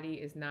body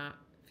is not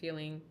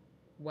feeling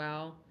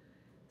well.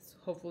 So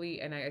hopefully,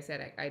 and like I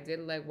said, I did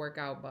leg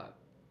workout, but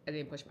I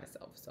didn't push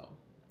myself. So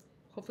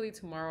hopefully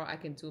tomorrow I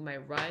can do my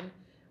run.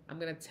 I'm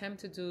going to attempt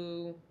to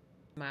do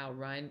a mile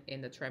run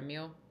in the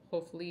treadmill,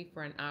 hopefully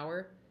for an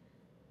hour.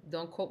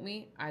 Don't quote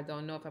me. I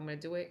don't know if I'm going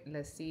to do it.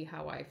 Let's see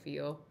how I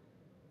feel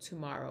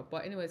tomorrow.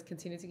 But anyways,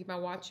 continue to keep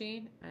on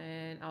watching,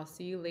 and I'll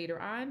see you later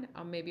on.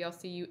 Maybe I'll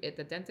see you at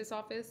the dentist's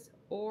office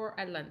or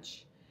at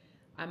lunch.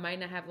 I might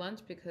not have lunch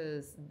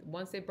because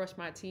once they brush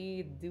my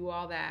teeth, do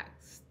all that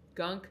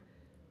gunk,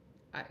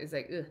 it's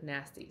like, ugh,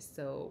 nasty.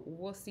 So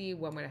we'll see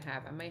what I'm going to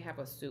have. I might have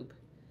a soup.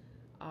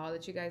 I'll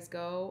let you guys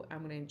go. I'm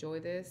going to enjoy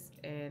this,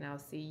 and I'll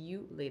see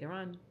you later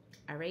on.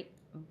 All right.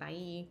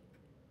 Bye.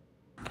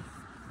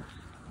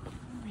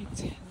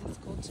 Alright, let's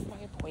go to my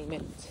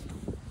appointment.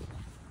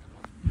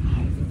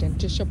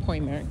 Dentist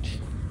appointment.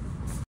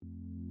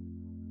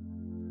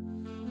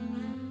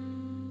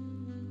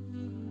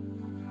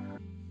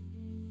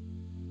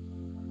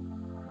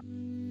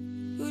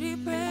 You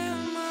repair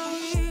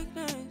my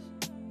weakness.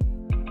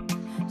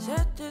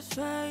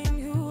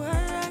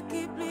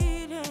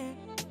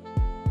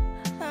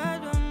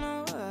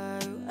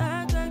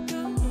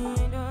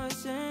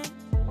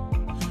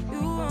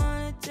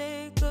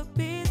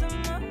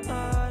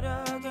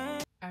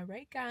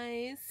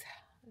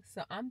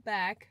 So I'm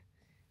back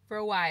for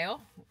a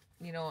while.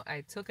 You know,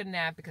 I took a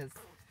nap because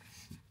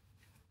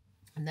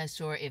I'm not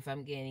sure if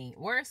I'm getting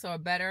worse or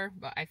better,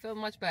 but I feel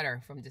much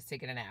better from just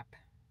taking a nap.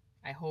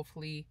 I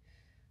hopefully,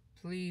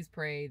 please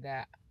pray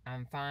that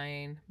I'm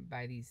fine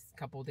by these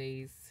couple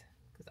days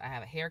because I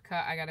have a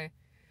haircut. I'm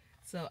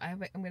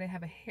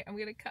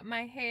gonna cut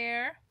my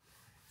hair.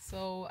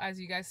 So as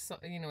you guys saw,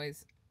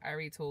 anyways, I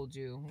already told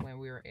you when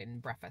we were in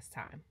breakfast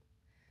time.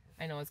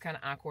 I know it's kind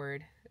of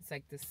awkward. It's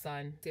like the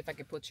sun. See if I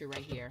can put you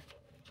right here.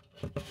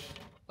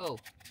 Oh,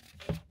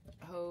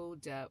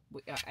 hold up.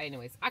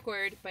 Anyways,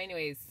 awkward. But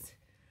anyways,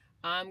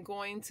 I'm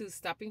going to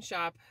Stop and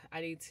Shop.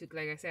 I need to,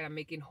 like I said, I'm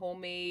making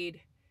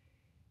homemade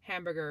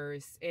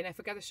hamburgers. And I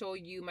forgot to show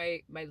you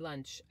my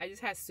lunch. I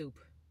just had soup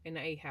and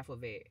I ate half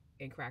of it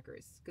and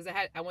crackers. Because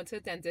I went to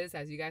the dentist,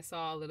 as you guys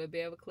saw a little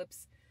bit of a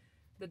clips.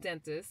 The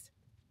dentist.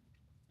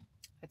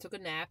 I took a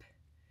nap.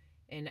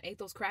 And I ate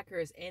those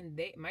crackers, and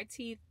my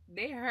teeth,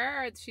 they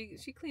hurt. She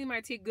cleaned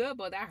my teeth good,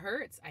 but that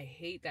hurts. I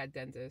hate that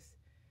dentist.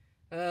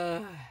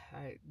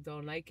 I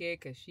don't like it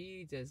because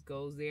she just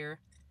goes there.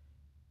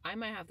 I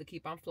might have to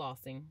keep on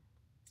flossing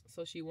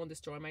so she won't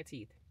destroy my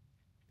teeth.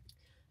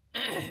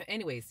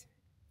 Anyways,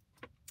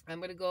 I'm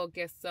going to go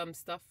get some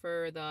stuff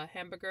for the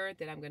hamburger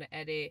that I'm going to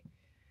edit.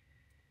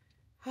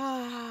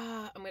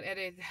 I'm going to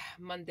edit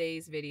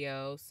Monday's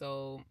video,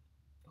 so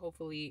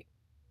hopefully,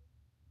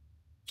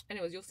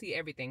 anyways, you'll see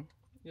everything.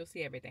 You'll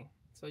see everything.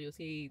 So you'll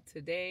see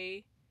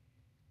today,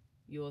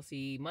 you'll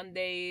see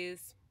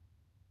Mondays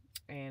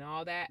and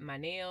all that, my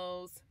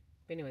nails.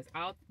 But anyways,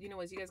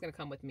 you guys gonna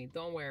come with me.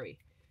 Don't worry.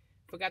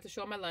 Forgot to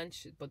show my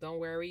lunch, but don't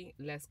worry.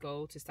 Let's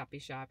go to Stop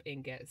and Shop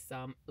and get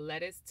some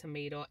lettuce,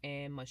 tomato,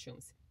 and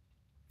mushrooms.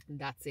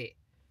 That's it.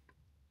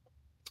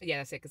 Yeah,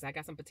 that's it, because I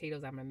got some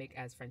potatoes I'm gonna make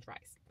as French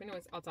fries. But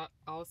anyways,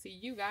 I'll see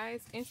you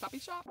guys in Stop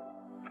and Shop.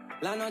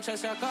 La noche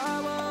se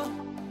acabó,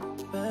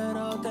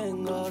 pero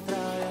tengo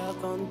otra vez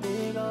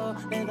contigo.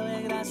 Le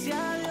doy gracias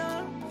a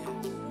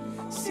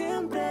Dios,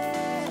 siempre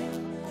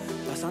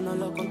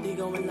pasándolo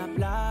contigo en la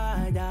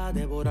playa,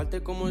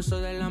 devorarte como el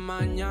sol de la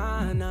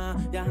mañana,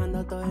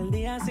 viajando todo el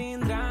día sin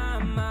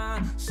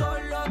drama,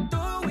 solo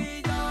tú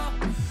y yo,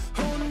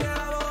 un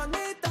día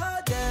bonito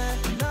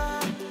lleno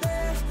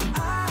de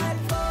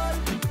alcohol,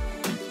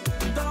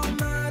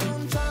 tomar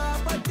un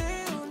shot para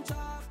ti, un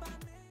shot para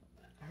mí.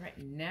 All right,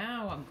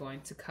 now I'm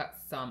going to cut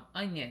some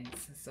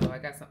onions. So I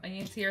got some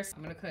onions here. So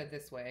I'm gonna cut it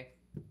this way.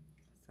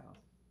 So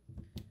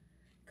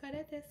cut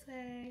it this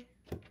way.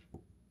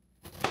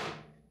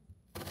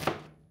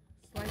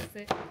 Slice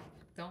it.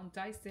 Don't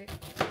dice it.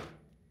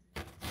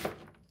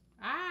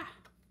 Ah!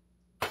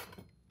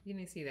 You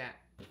didn't see that.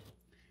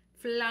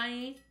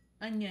 Flying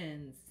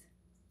onions.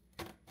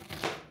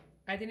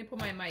 I didn't put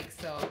my mic,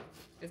 so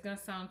it's gonna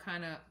sound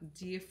kind of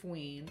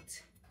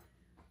different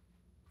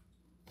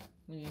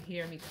when you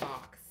hear me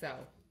talk. So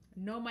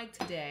no mic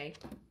today.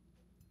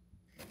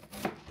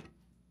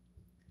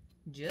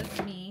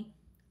 Just me.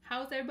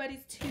 How's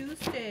everybody's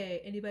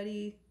Tuesday?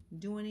 Anybody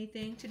do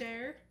anything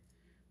today?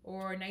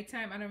 Or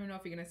nighttime? I don't even know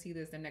if you're gonna see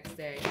this the next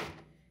day.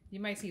 You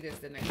might see this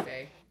the next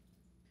day.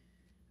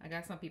 I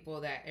got some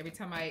people that every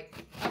time I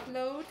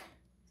upload,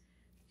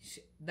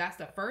 that's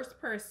the first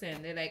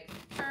person. They're like,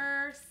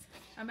 first.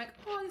 I'm like,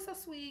 oh, you're so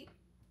sweet.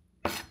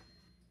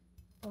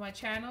 Well, my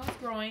channel is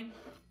growing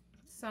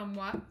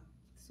somewhat.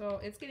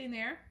 So it's getting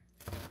there.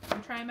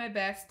 I'm trying my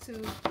best to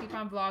keep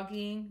on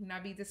vlogging,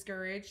 not be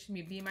discouraged,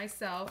 me be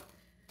myself.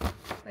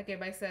 Like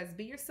everybody says,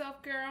 be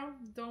yourself, girl.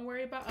 Don't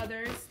worry about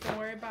others. Don't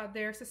worry about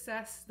their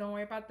success. Don't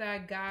worry about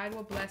that. God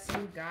will bless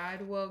you.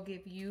 God will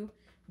give you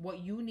what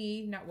you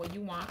need, not what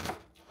you want.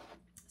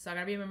 So I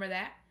gotta remember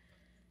that.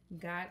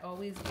 God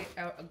always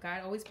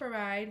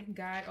provide.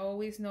 God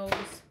always knows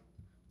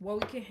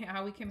what we can,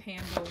 how we can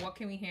handle, what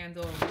can we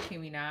handle, and what can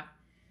we not.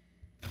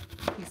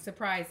 He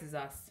surprises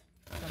us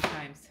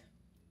sometimes,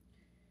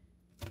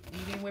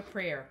 even with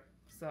prayer.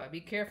 So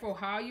be careful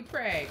how you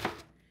pray,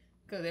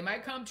 because it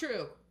might come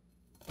true.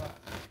 But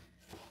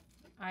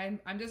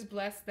I'm just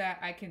blessed that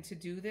I can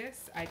do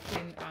this. I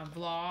can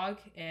vlog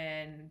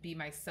and be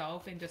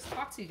myself and just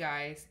talk to you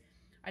guys.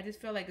 I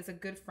just feel like it's a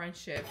good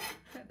friendship.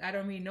 I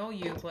don't really know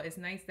you, but it's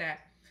nice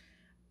that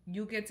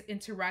you get to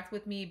interact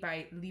with me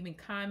by leaving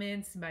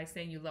comments, by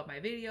saying you love my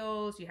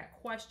videos, you had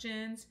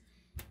questions.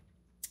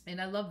 And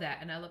I love that.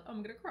 And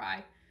I'm gonna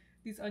cry.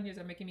 These onions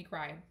are making me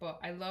cry. But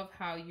I love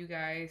how you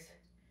guys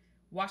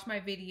watch my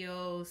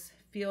videos,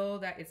 feel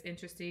that it's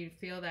interesting,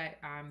 feel that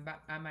I'm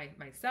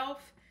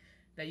myself,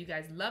 that you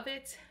guys love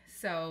it.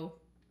 So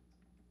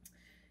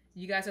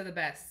you guys are the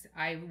best.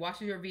 I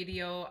watched your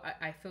video.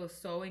 I feel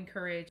so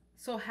encouraged,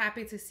 so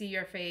happy to see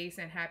your face,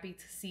 and happy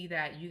to see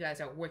that you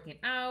guys are working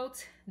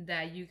out,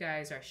 that you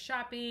guys are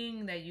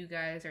shopping, that you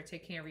guys are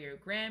taking care of your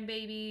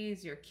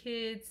grandbabies, your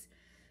kids,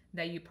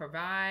 that you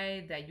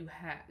provide, that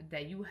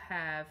you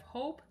have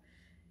hope,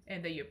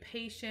 and that you're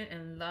patient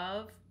and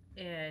love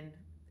and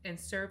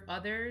serve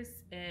others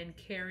and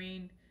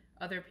caring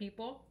other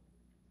people.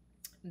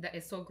 That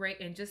is so great,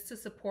 and just to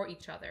support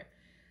each other.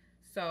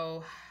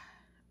 So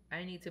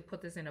I need to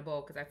put this in a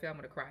bowl because I feel I'm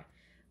gonna cry.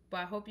 But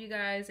I hope you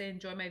guys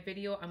enjoy my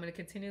video. I'm going to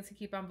continue to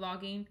keep on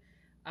vlogging.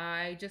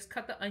 I just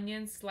cut the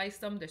onions,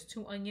 sliced them. There's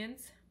 2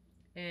 onions.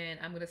 And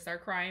I'm going to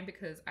start crying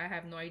because I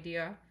have no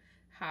idea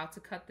how to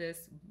cut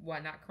this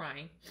while not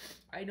crying.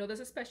 I know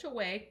there's a special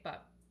way,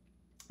 but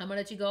I'm going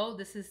to let you go.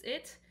 This is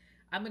it.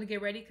 I'm going to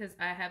get ready because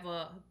I have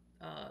a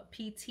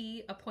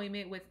PT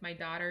appointment with my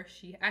daughter.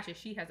 She has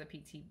a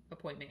PT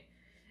appointment.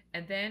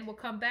 And then we'll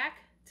come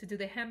back to do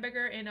the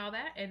hamburger and all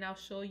that, and I'll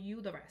show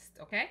you the rest,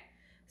 okay?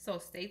 So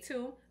stay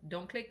tuned.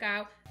 Don't click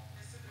out.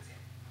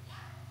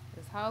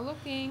 This is how it's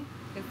looking.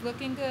 It's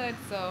looking good,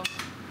 so.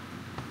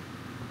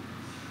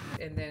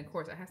 And then, of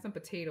course, I have some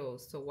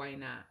potatoes, so why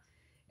not?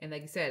 And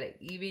like I said,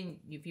 even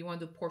if you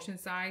want to do portion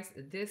size,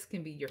 this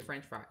can be your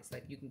French fries.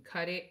 Like, you can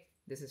cut it.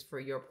 This is for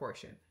your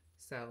portion.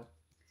 So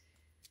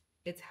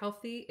it's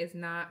healthy. It's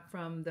not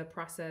from the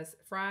processed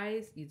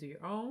fries. You do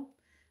your own.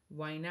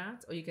 Why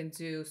not? Or you can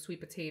do sweet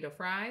potato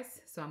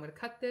fries. So I'm going to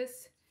cut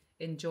this.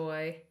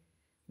 Enjoy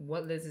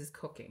what Liz is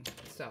cooking.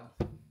 So,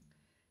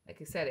 like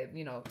I said,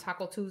 you know,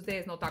 Taco Tuesday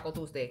is no Taco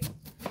Tuesday.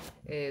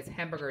 It's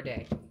hamburger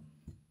day.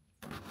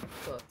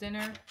 So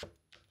dinner.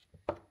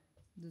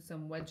 Do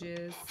some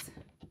wedges.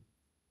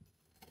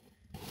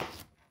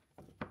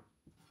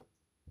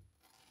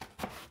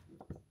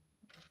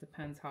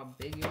 Depends how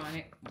big you want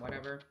it.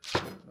 Whatever.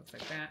 Looks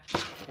like that.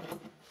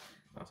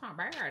 That's not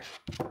bad.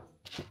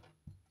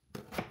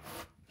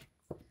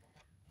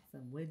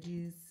 Some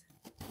wedges.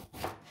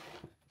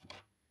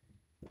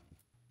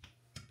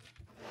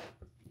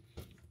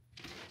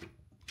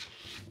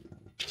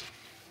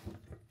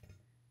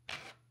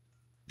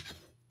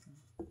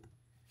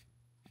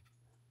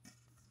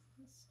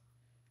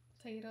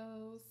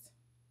 Potatoes.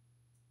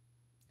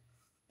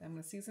 Then I'm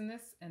going to season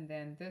this, and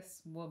then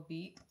this will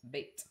be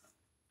baked,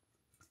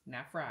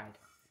 not fried.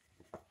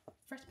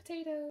 Fresh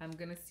potatoes. I'm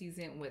going to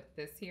season with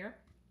this here.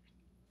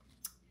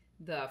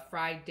 The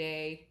Fried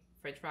Day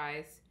French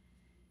fries.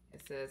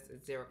 It says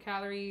 0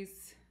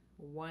 calories,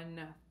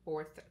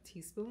 1/4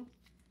 teaspoon.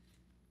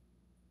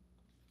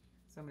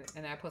 So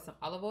and I put some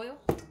olive oil.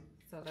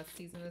 So let's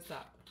season this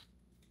up.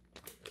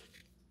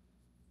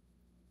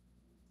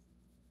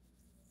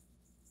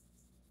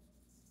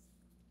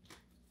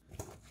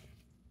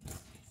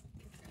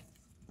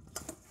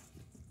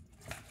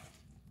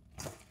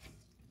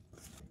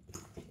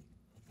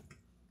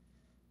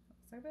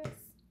 Looks like this.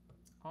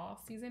 All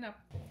seasoned up.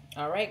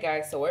 All right,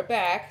 guys, so we're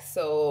back.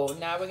 So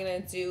now we're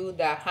gonna do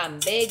the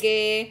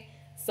hamburger,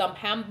 some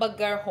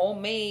hamburger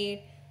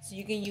homemade. So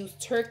you can use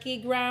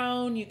turkey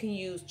ground, you can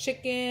use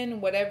chicken,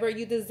 whatever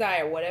you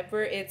desire,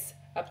 whatever it's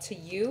up to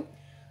you.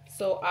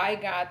 So I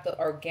got the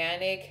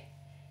organic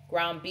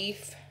ground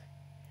beef.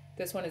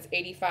 This one is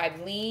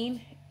 85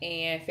 lean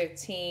and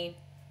 15%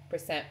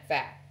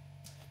 fat.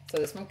 So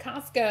this is from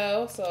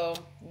Costco. So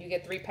you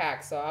get 3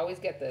 packs. So I always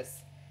get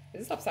this.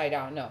 Is this upside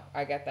down? No,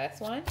 I got this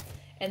one.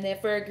 And then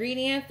for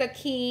ingredients, the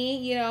key,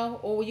 you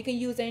know, or you can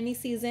use any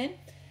season.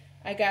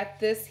 I got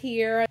this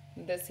here,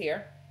 this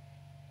here.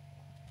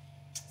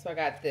 So I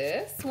got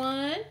this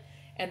one.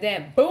 And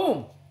then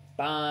boom,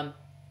 bomb.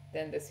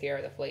 Then this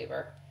here, the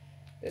flavor.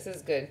 This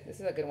is good. This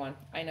is a good one.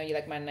 I know you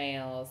like my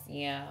nails.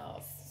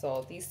 Yes.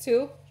 So these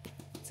 2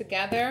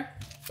 together,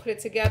 put it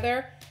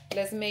together.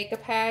 Let's make a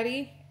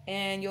patty.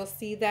 And you'll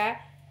see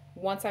that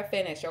once I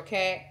finish,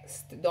 okay?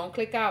 Don't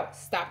click out.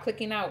 Stop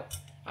clicking out.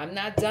 I'm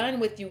not done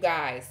with you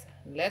guys.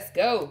 Let's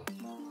go.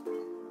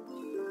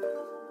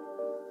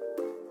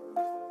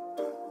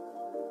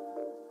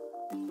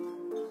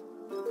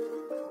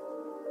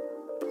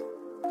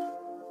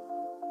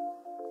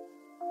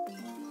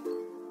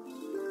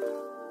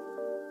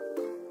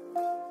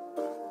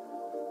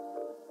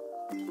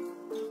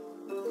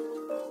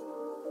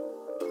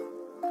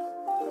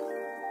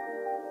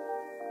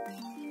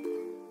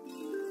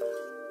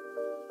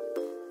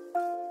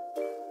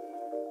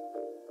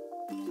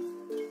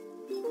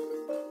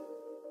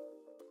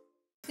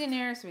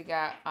 Dinner, so we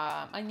got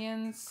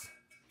onions,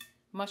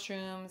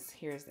 mushrooms,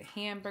 here's the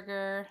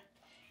hamburger,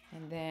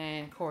 and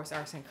then of course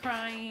arts and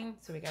crime.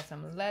 So we got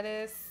some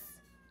lettuce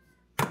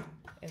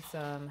and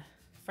some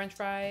French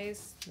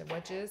fries, the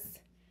wedges,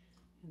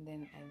 and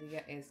then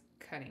Aaliyah is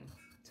cutting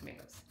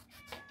tomatoes.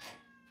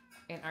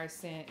 And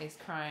Arsen is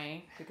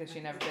crying because she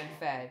never been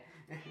fed.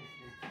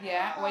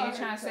 Yeah, what are you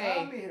trying to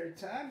say? Her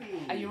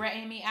tummy. Are you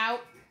ratting me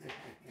out?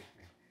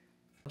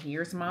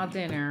 Here's my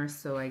dinner.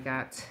 So I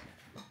got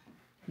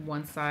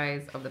 1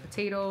 size of the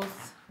potatoes.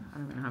 I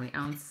don't know how many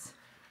ounces.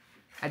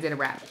 I did a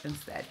wrap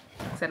instead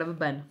of a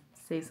bun.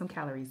 Save some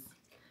calories.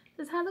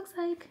 This is how it looks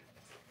like.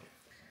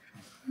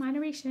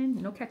 Moderation.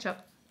 No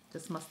ketchup.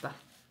 Just mustard.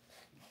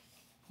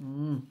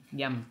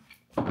 Yum.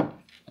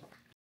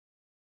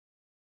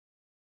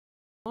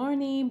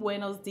 Morning,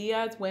 buenos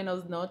dias,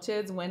 buenos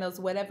noches, buenos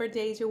whatever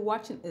days you're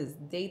watching is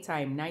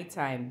daytime,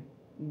 nighttime,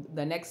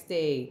 the next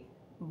day,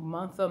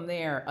 month from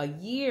there, a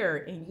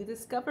year, and you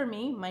discover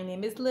me. My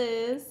name is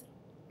Liz.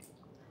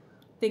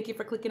 Thank you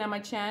for clicking on my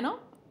channel.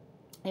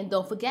 And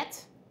don't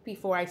forget,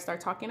 before I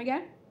start talking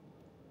again,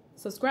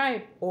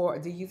 subscribe. Or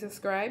do you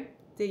subscribe?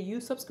 Do you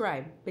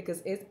subscribe?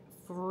 Because it's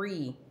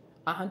free.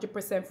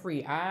 100% free.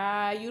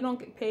 You don't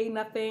get paid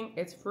nothing.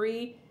 It's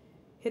free.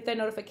 Hit that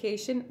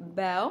notification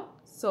bell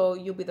so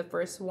you'll be the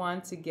first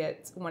one to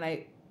get when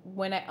I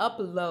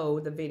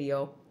upload the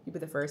video. You'll be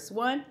the first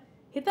one.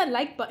 Hit that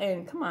like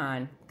button. Come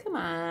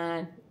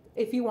on.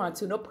 If you want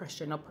to, no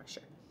pressure.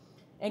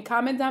 And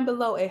comment down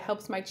below. It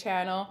helps my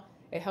channel.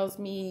 It helps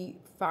me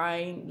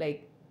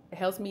it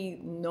helps me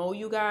know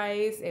you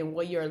guys and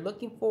what you're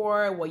looking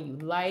for, what you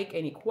like,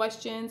 any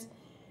questions.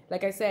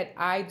 Like I said,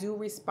 I do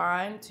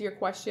respond to your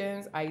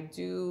questions. I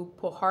do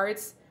put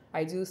hearts.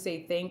 I do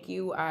say thank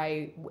you.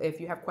 If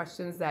you have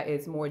questions that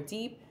is more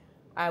deep,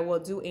 I will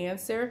do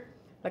answer.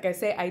 Like I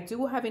say, I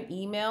do have an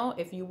email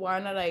if you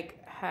want to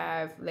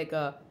have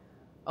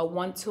a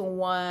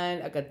one-to-one,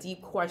 like a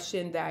deep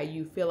question that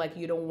you feel like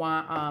you don't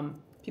want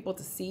people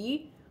to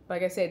see.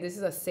 Like I said, this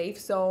is a safe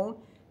zone.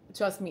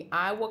 Trust me,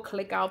 I will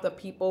click out the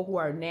people who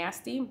are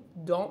nasty.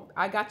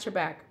 I got your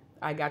back.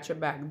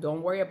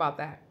 Don't worry about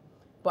that.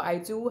 But I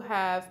do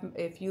have,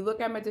 if you look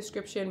at my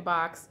description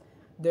box,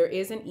 there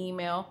is an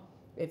email.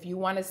 If you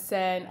want to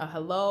send a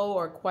hello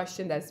or a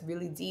question that's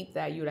really deep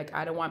that you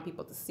I don't want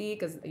people to see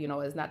because,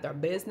 it's not their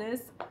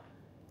business,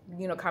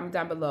 comment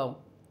down below.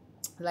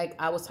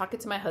 I was talking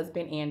to my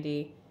husband,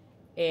 Andy,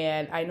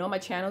 and I know my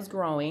channel's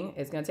growing.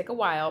 It's going to take a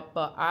while,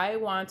 but I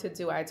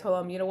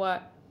told him, you know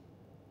what?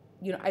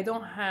 I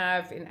don't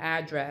have an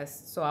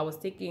address, so I was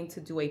thinking to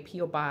do a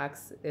P.O.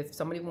 box if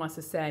somebody wants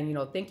to send,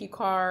 thank you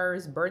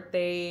cards,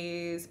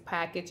 birthdays,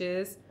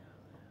 packages.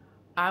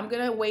 I'm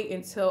going to wait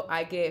until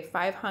I get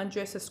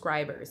 500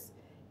 subscribers.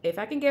 If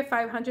I can get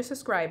 500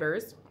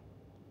 subscribers,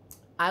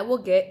 I will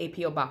get a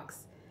P.O.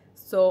 box.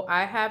 So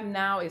I have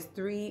now is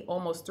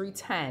almost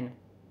 310.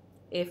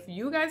 If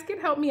you guys can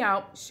help me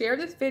out, share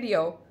this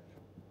video.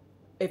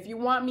 If you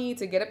want me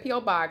to get a P.O.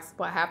 box,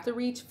 but I have to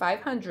reach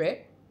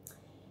 500.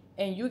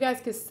 And you guys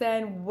can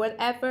send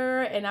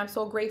whatever, and I'm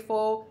so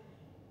grateful.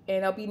 And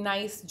it'll be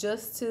nice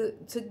just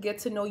to get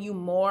to know you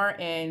more,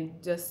 and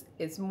just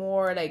it's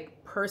more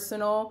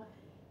personal,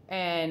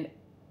 and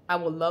I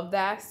will love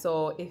that.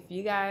 So if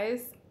you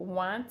guys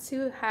want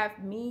to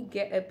have me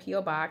get a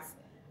P.O. box,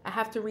 I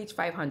have to reach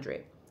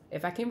 500.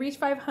 If I can reach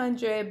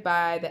 500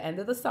 by the end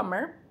of the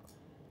summer,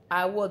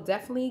 I will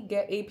definitely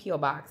get a P.O.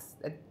 box.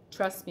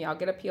 Trust me, I'll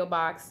get a P.O.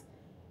 box.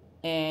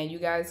 And you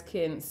guys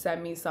can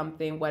send me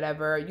something,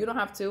 whatever. You don't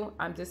have to.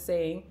 I'm just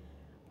saying,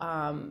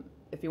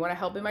 if you want to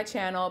help in my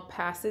channel,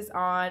 pass this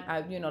on.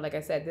 Like I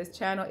said, this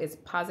channel is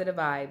positive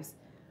vibes.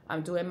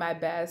 I'm doing my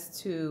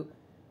best to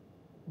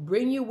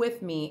bring you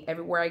with me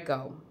everywhere I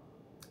go.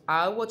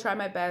 I will try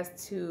my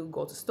best to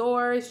go to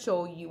stores,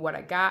 show you what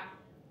I got,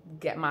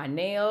 get my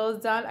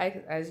nails done,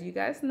 as you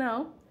guys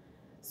know.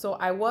 So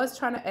I was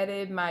trying to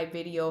edit my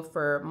video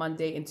for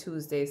Monday and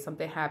Tuesday.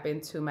 Something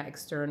happened to my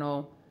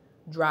external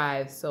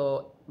drive,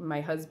 so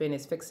my husband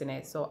is fixing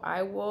it. So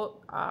I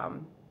will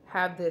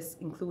have this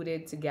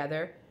included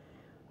together.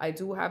 I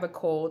do have a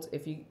cold.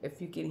 If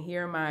you can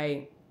hear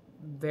my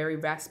very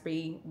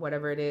raspy,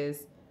 whatever it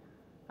is,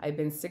 I've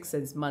been sick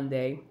since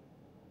Monday.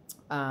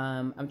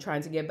 I'm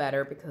trying to get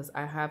better because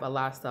I have a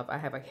lot of stuff. I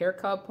have a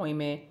haircut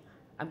appointment.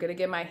 I'm gonna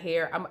get my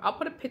hair. I'll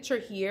put a picture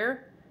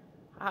here.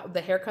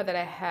 The haircut that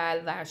I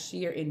had last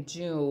year in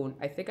June.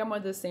 I think I'm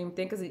gonna do the same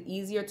thing because it's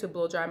easier to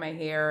blow dry my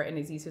hair and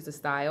it's easier to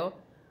style.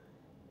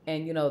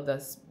 And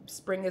the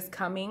spring is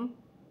coming,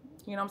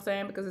 you know what I'm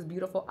saying? Because it's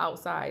beautiful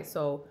outside.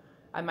 So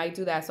I might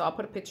do that. So I'll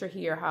put a picture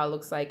here how it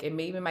looks like, and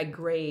maybe my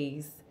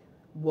grays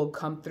will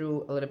come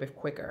through a little bit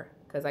quicker.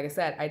 Because like I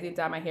said, I didn't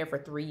dye my hair for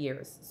 3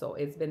 years. So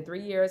it's been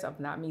 3 years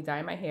of not me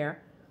dyeing my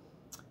hair.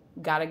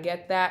 Gotta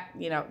get that,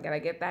 gotta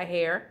get that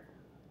hair.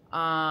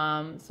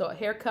 So a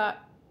haircut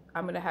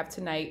I'm gonna have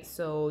tonight.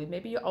 So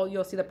maybe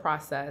you'll see the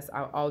process.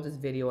 I'll just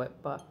video it,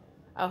 but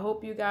I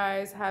hope you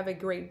guys have a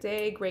great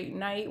day, great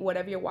night,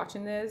 whatever you're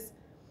watching this.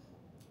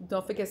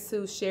 Don't forget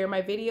to share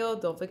my video.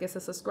 Don't forget to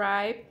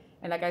subscribe.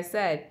 And like I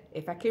said,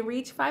 if I can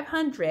reach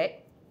 500,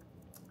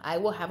 I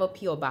will have a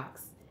P.O.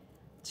 box.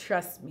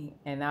 Trust me.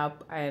 And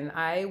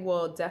I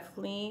will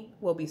definitely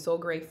be so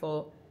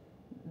grateful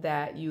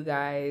that you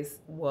guys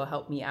will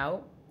help me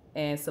out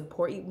and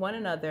support one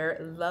another,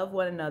 love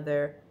one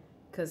another.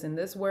 Because in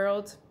this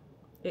world,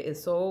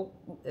 it's so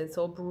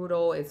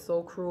brutal. It's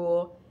so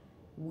cruel.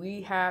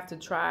 We have to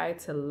try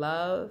to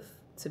love,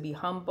 to be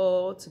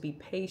humble, to be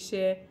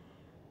patient,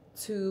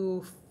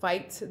 to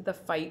fight the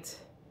fight.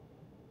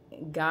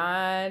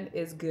 God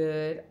is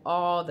good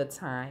all the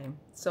time.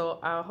 So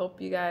I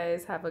hope you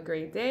guys have a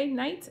great day,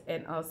 night,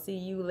 and I'll see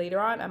you later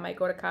on. I might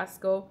go to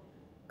Costco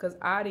because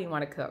I didn't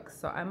want to cook.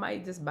 So I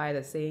might just buy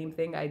the same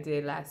thing I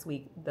did last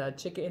week, the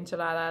chicken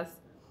enchiladas,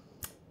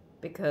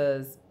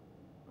 because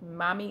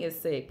mommy is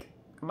sick.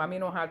 Mommy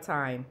don't have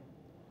time.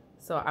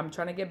 So I'm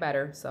trying to get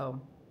better. So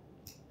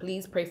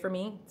please pray for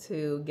me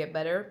to get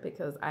better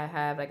because I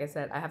have, like I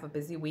said, I have a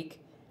busy week.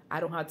 I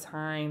don't have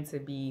time to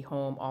be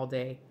home all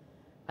day.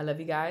 I love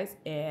you guys,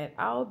 and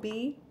I'll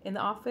be in the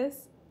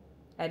office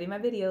editing my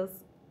videos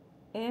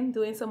and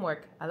doing some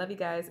work. I love you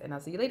guys, and I'll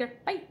see you later.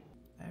 Bye.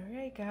 All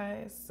right,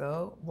 guys.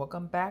 So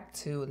welcome back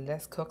to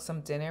Let's Cook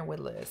Some Dinner with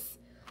Liz.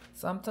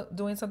 So I'm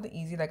doing something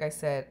easy. Like I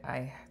said,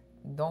 I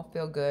don't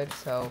feel good,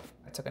 so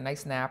I took a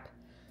nice nap.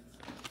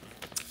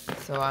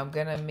 So I'm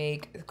gonna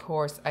make, of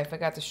course, I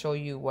forgot to show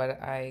you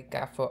what I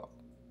got for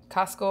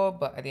Costco,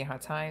 but I didn't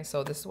have time.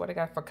 So this is what I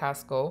got for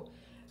Costco.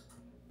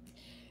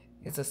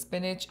 It's a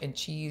spinach and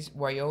cheese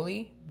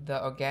ravioli,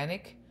 the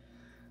organic.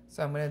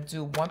 So I'm gonna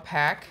do 1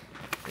 pack.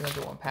 We're gonna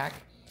do 1 pack.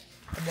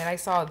 And then I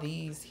saw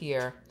these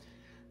here,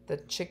 the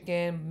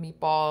chicken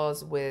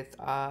meatballs with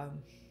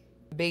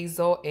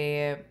basil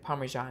and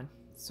Parmesan.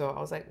 So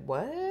I was like,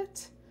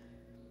 what?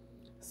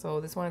 So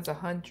this one is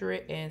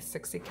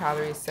 160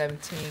 calories,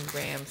 17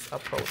 grams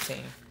of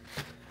protein.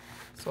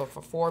 So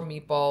for 4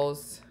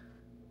 meatballs,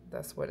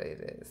 that's what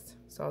it is.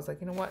 So I was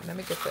like, you know what? Let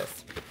me get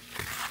this.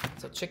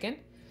 So chicken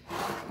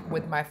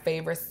with my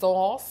favorite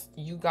sauce,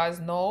 you guys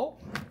know.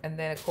 And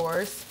then of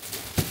course,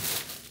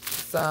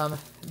 some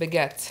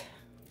baguette.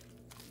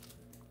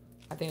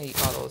 I think you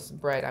call those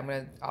bread.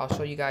 I'll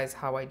show you guys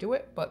how I do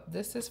it, but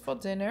this is for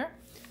dinner.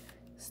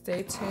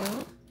 Stay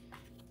tuned.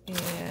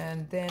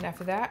 And then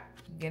after that,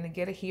 I'm gonna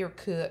get a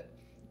haircut.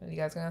 You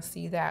guys are gonna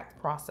see that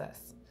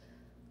process.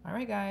 All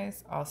right,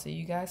 guys, I'll see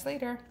you guys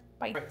later.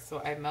 Bye. All right,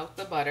 so I melt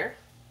the butter.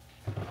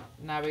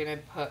 Now we're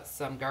gonna put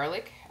some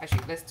garlic.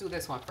 Actually, let's do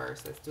this one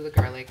first. Let's do the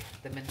garlic,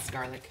 the minced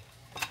garlic.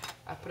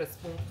 I put a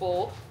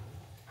spoonful.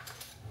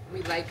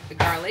 We like the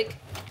garlic,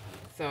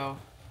 so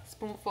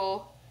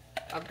spoonful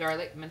of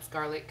garlic, minced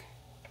garlic,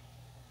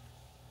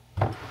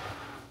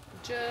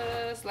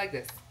 just like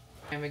this.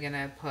 And we're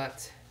gonna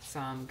put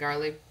some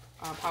garlic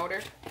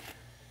powder.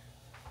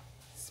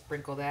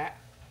 Sprinkle that.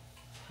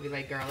 We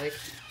like garlic.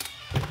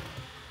 That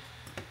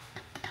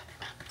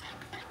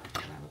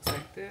looks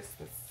like this.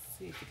 Let's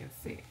see if you can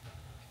see.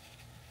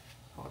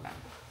 Hold on.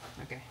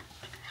 Okay.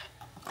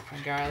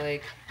 And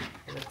garlic.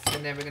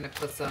 And then we're gonna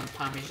put some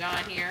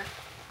Parmesan here.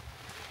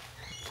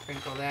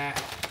 Sprinkle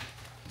that.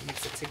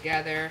 Mix it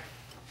together.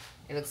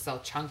 It looks so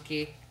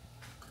chunky,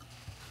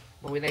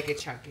 but we like it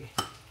chunky.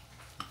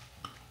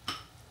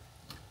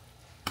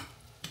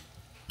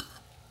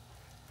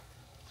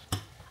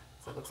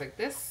 So it looks like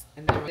this,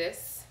 and then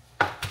this,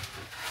 the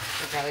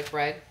garlic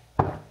bread,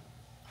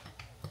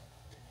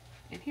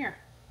 in here.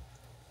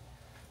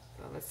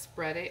 So let's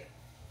spread it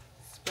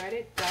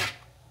up.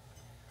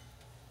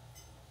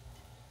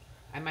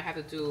 I might have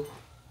to do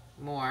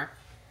more,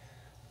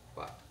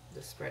 but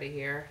just spread it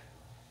here,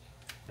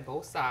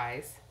 both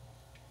sides.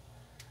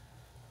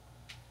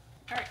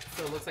 All right,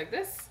 so it looks like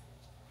this.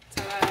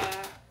 Ta-da!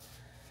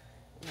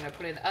 I'm gonna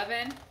put it in the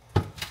oven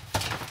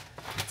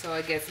so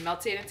it gets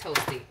melted and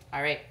toasty.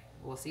 All right,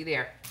 we'll see you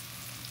there.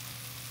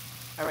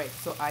 All right,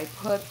 so I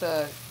put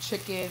the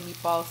chicken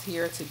meatballs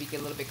here to be a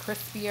little bit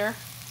crispier.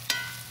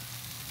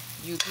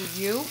 You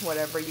do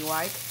whatever you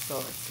like. So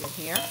it's in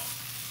here.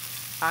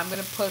 I'm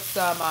gonna put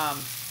some,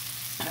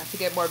 to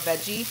get more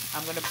veggie,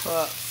 I'm gonna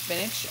put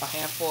spinach, a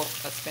handful of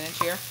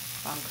spinach here.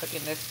 I'm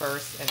cooking this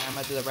first, and I'm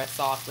gonna do the red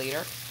sauce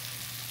later.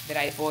 Then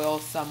I boil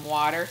some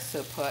water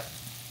to put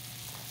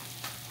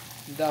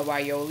the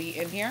ravioli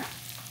in here.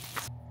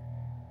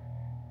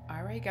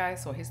 All right,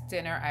 guys, so here's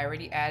dinner. I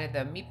already added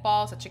the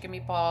meatballs, the chicken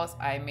meatballs.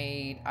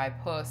 I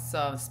put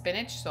some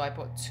spinach, so I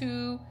put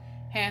 2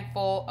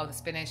 handfuls of the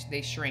spinach.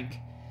 They shrink.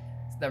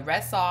 It's the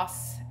red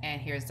sauce, and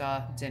here's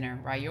the dinner.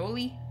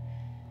 Ravioli,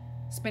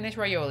 spinach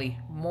ravioli,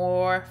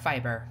 more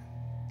fiber.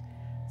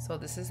 So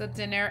this is the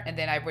dinner, and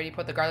then I've already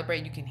put the garlic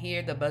bread. You can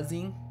hear the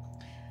buzzing.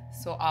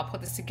 So I'll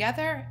put this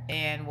together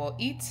and we'll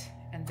eat,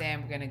 and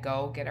then we're gonna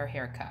go get our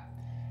hair cut.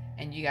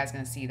 And you guys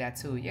gonna see that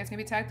too. You guys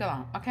gonna be tagged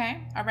along,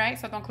 okay? All right,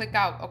 so don't click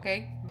out,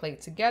 okay?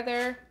 Plate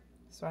together.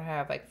 So I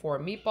have like 4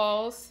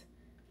 meatballs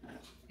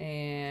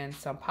and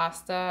some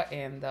pasta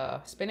and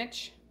the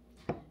spinach.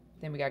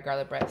 Then we got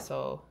garlic bread.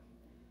 So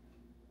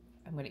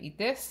I'm gonna eat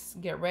this,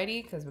 get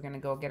ready, because we're gonna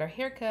go get our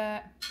hair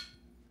cut.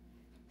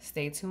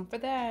 Stay tuned for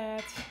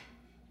that.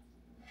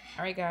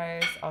 All right,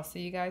 guys, I'll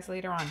see you guys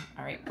later on.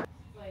 All right.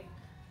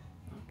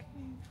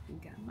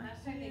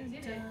 Last time they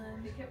did it,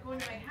 they kept going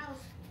to my house,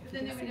 but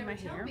then they would never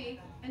tell me,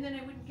 and then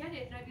I wouldn't get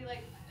it, and I'd be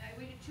like, I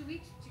waited 2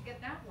 weeks to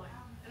get that one,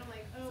 and I'm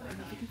like, oh my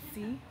god. You can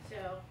see.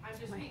 So I'm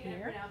just speaking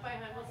it for now. Bye,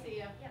 hon. We'll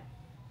see ya. Yeah.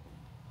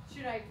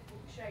 Should I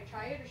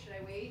try it or should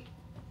I wait?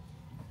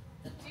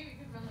 You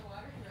could run the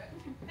water through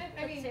it.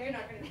 I mean, you're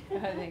not gonna.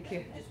 Thank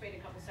you. Just wait a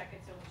couple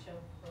seconds and we'll show.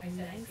 A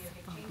nice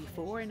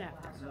before and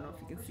after. I don't know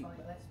if you can see.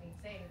 Lets me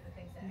say the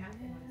things that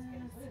happen when it's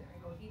getting clear. I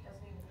go, he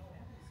doesn't even know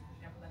what happens. He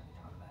never let me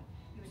talk about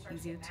it.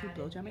 Easier to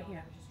blow dry my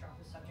hair.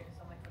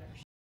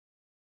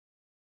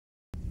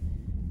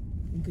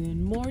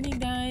 Good morning,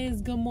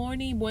 guys. Good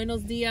morning.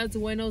 Buenos dias,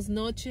 buenos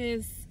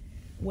noches,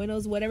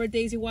 buenos whatever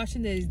days you're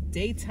watching this.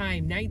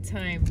 Daytime,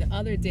 nighttime, the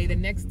other day, the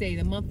next day,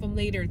 the month from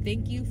later.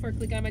 Thank you for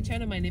clicking on my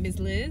channel. My name is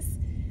Liz.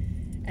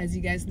 As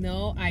you guys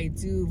know, I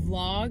do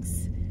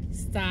vlogs,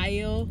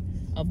 style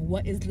of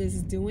what is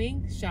Liz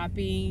doing,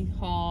 shopping,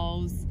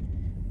 hauls,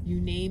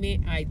 you name it,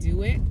 I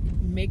do it.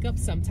 Makeup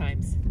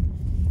sometimes.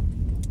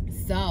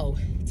 So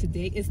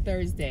today is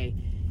Thursday,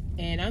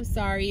 and I'm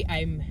sorry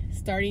I'm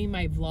starting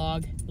my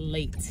vlog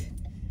late.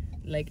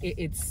 Like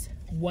it's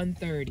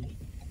 1:30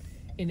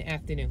 in the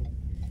afternoon.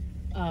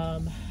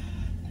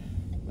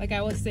 Like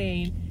I was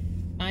saying,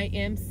 I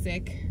am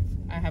sick.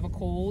 I have a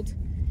cold.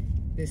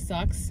 This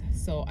sucks.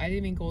 So I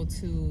didn't even go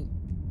to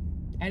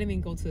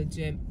the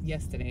gym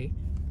yesterday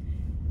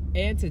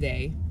and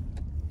today.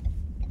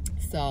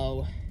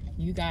 So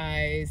you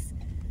guys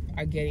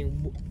are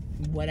getting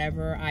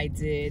whatever I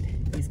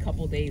did these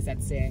couple days.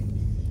 That's it.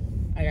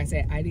 Like I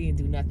said, I didn't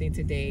do nothing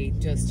today.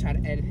 Just try to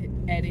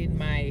edit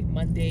my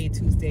Monday,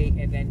 Tuesday,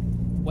 and then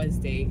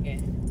Wednesday.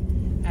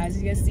 And as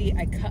you can see,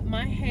 I cut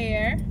my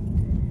hair.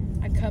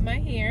 I cut my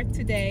hair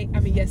yesterday.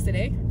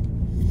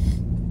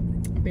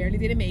 Barely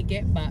didn't make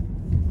it, but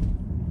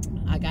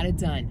I got it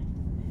done.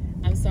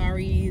 I'm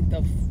sorry,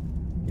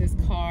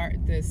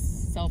 this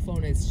cell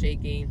phone is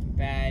shaking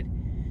bad.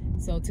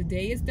 So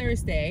today is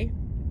Thursday,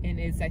 and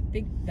it's, I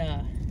think,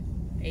 the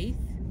 8th.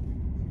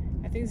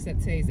 I think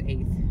today's the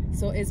 8th.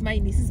 So it's my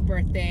niece's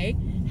birthday.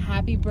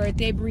 Happy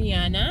birthday,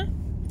 Brianna.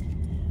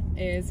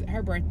 Is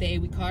her birthday.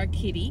 We call her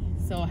Kitty.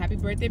 So happy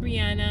birthday,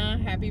 Brianna.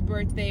 Happy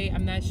birthday.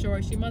 I'm not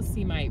sure. She must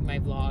see my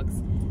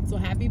vlogs. So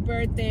happy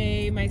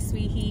birthday, my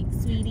sweetie.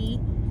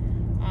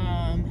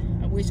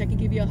 I wish I could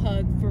give you a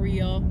hug for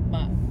real,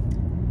 but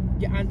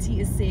your auntie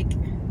is sick.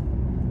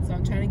 So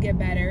I'm trying to get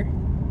better.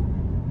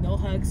 No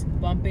hugs.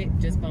 Bump it.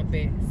 Just bump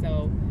it.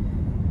 So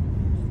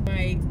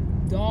my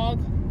dog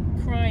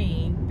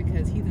crying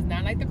because he does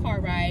not like the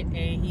car ride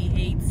and he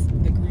hates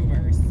the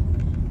groomers.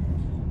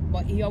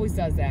 But he always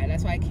does that.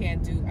 That's why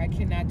I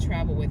cannot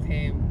travel with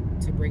him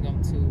to bring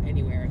him to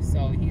anywhere.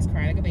 So he's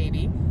crying like a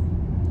baby.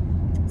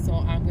 So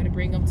I'm gonna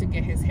bring him to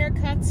get his hair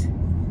cut.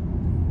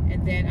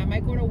 And then I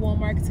might go to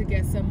Walmart to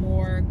get some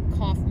more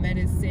cough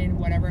medicine,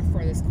 whatever,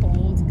 for this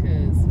cold,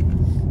 because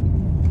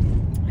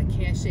I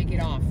can't shake it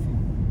off.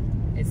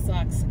 It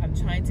sucks. I'm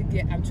trying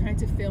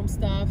to film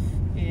stuff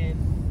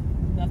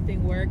and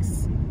nothing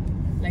works.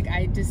 Like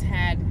I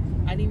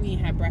didn't even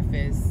have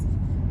breakfast.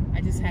 I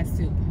just had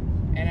soup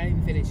and I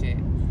didn't even finish it.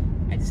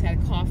 I just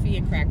had coffee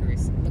and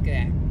crackers. Look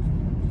at that.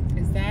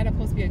 Is that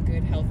supposed to be a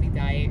good, healthy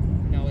diet?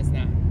 No, it's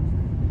not.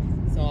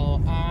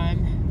 So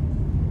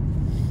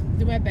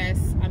do my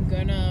best. I'm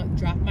gonna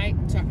drop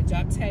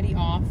Teddy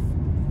off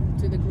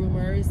to the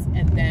groomers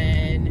and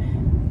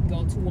then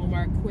go to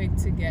Walmart quick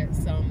to get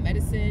some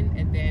medicine,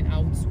 and then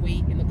I'll just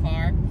wait in the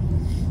car,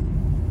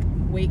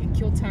 wait and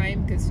kill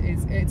time, because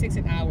it takes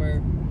an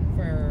hour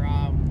for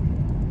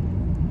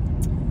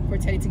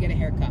Teddy to get a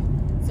haircut.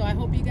 So I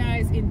hope you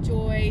guys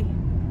enjoy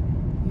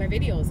my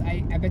videos.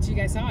 I bet you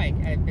guys saw it.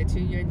 I bet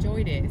you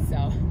enjoyed it.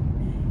 So,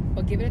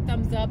 but give it a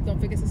thumbs up. Don't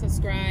forget to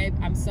subscribe.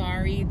 I'm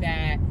sorry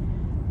that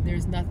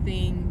there's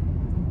nothing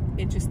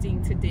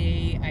interesting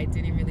today. I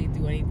didn't really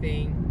do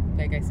anything.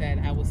 Like I said,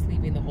 I was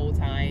sleeping the whole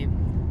time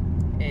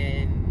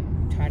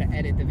and try to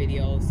edit the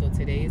video. So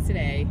today is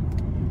today.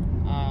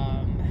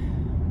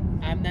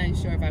 I'm not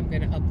sure if I'm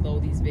gonna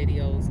upload these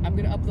videos. I'm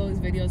gonna upload these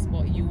videos,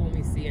 but you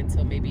won't see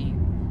until maybe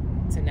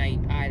tonight.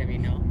 I don't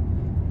even know.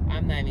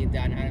 I'm not even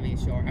done. I'm not even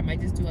sure. I might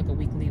just do like a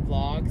weekly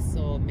vlog.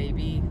 So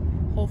maybe,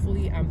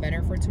 hopefully, I'm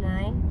better for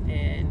tomorrow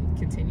and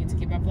continue to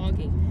keep on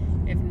vlogging.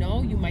 If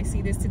no, you might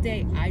see this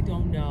today. I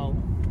don't know.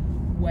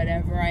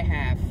 Whatever I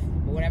have,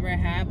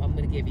 I'm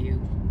gonna give you.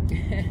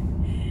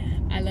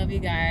 I love you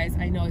guys.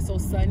 I know it's so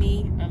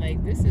sunny. I'm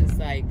like,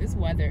 this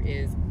weather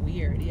is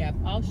weird. Yeah,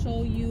 I'll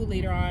show you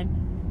later on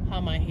how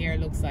my hair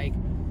looks like.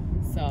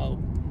 So,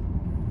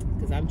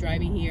 because I'm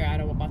driving here,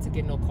 I'm about to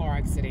get in a car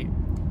accident.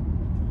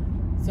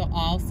 So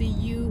I'll see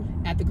you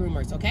at the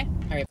groomers, okay?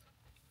 All right.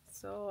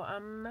 So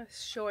I'm not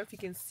sure if you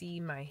can see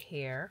my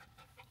hair.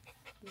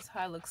 This is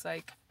how it looks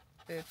like.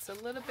 It's a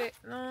little bit,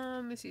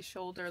 let me see,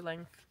 shoulder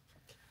length.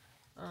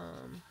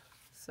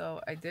 So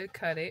I did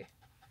cut it.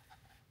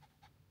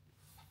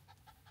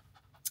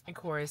 Of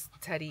course,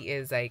 Teddy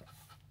is like,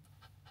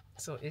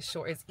 so it's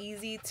short. It's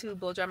easy to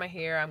blow dry my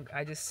hair.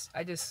 I just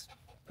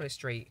put it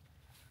straight.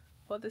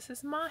 But this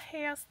is my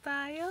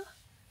hairstyle.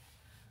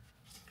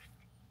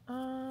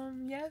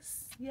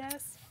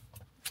 Yes,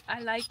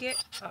 I like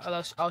it.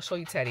 I'll show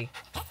you Teddy.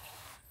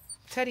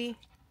 Teddy,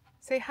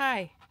 say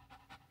hi.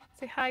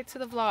 Say hi to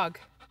the vlog.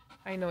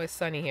 I know it's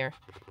sunny here.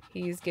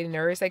 He's getting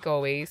nervous like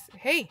always.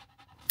 Hey,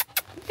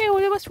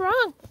 what's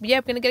wrong? Yeah,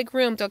 I'm gonna get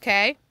groomed,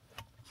 okay?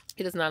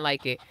 He does not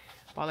like it.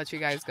 I'll let you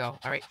guys go.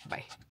 All right,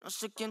 bye. No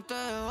sé quién te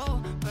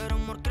dejó, pero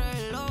amor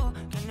créelo,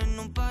 que en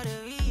un par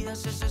de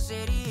vidas ese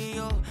sería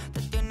yo.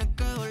 Te tiene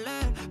que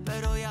doler,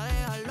 pero ya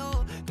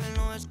déjalo, que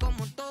no es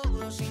como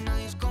todos y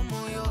nadie es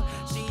como yo.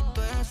 Si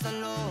tú estás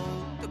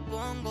loco, te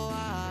pongo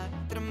a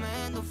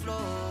tremendo flow.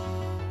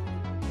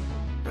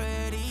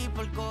 Ready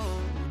por el go,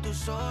 tú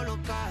solo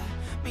caes,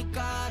 mi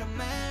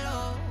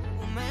caramelo,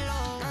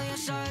 húmelo. Nadie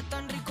sabe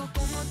tan rico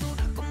como tú,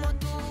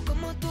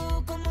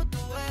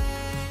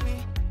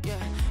 baby. Yeah.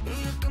 Y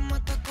el que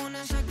mata con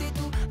esa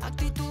actitud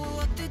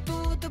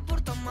te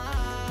porta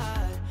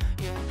mal.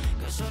 Yeah.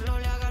 Que solo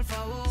le haga el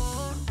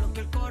favor, lo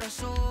que el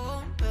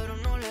corazón, pero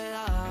no le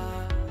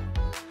da.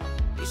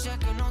 Dice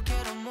que no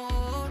quiere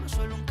amor,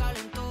 solo un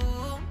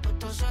calentón,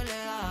 todo se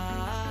le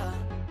da.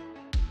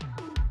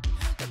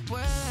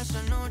 Después de esa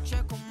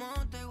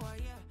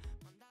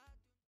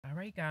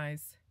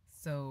guys.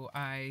 So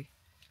I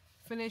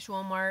finished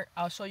Walmart.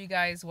 I'll show you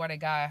guys what I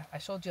got. I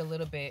showed you a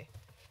little bit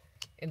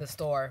in the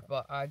store,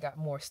 but I got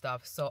more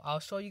stuff. So I'll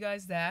show you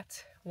guys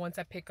that once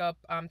I pick up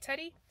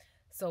Teddy.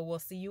 So we'll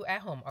see you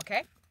at home,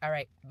 okay? All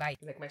right, bye.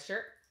 You like my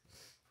shirt?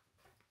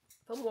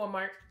 From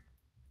Walmart.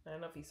 I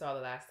don't know if you saw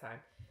the last time.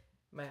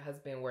 My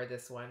husband wore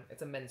this one.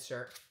 It's a men's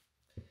shirt.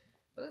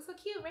 But it's so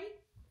cute, right?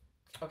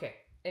 Okay,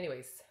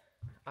 anyways.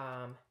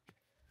 I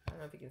don't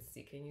know if you can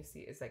see. Can you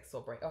see? It's like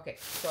so bright. Okay,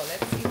 so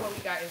let's see what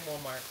we got in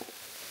Walmart.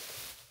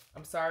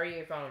 I'm sorry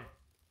if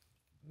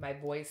my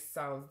voice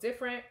sounds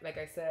different. Like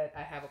I said,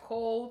 I have a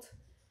cold.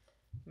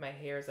 My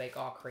hair is like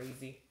all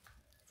crazy.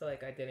 I feel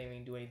like I didn't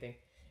even do anything.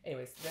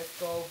 Anyways, let's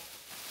go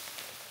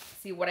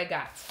see what I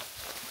got.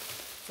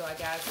 So I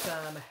got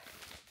some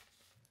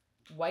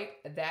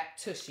Wipe That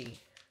Tushy.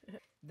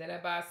 Then I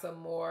bought some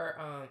more,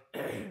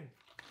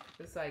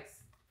 it's like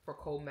for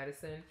cold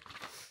medicine.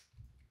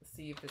 Let's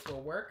see if this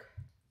will work.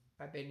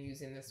 I've been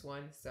using this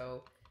one,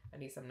 so I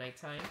need some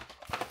nighttime.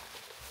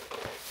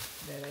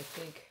 Then I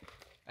think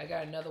I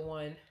got another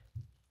one,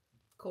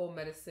 cold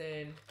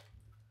medicine.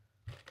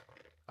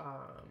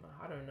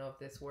 I don't know if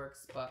this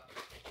works, but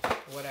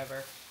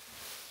whatever.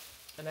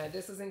 And then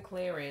this is in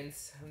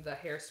clearance, the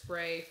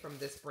hairspray from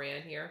this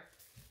brand here.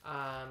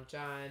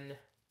 John,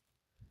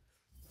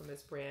 from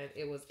this brand,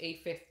 it was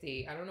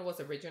 $8.50. I don't know what's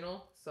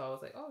original, so I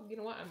was like, oh, you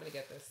know what? I'm gonna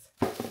get this.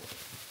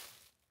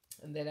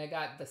 And then I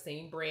got the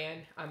same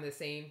brand, the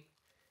same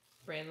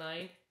brand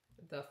line,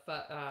 the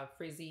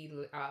Frizzy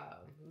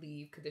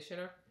Leave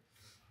Conditioner.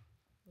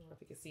 I don't know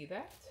if you can see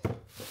that.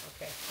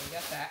 Okay, we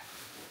got that.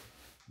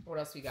 What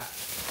else we got?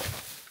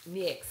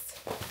 Next,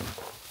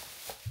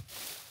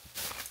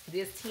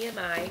 this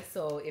TMI.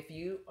 So if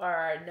you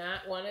are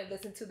not want to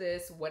listen to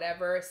this,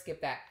 whatever,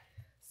 skip that.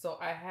 So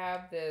I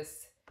have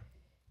this,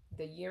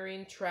 the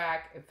urine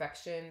tract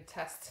infection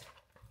test.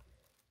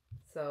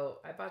 So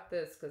I bought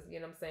this because, you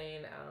know what I'm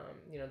saying,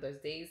 you know, there's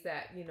days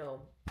that, you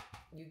know,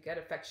 you get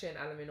infection.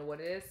 I don't even know what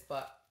it is,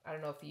 but I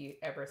don't know if you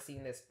ever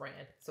seen this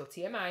brand. So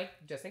TMI,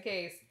 just in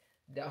case.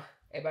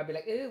 Everybody be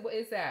like, ew, what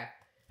is that?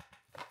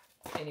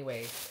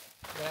 Anyways,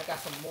 then I got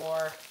some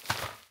more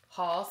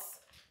hauls.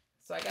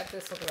 So I got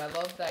this one because I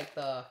love like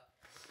the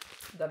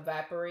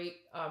Vaporate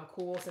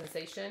cool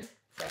sensation.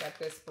 So I got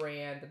this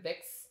brand, the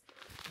Vicks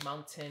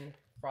Mountain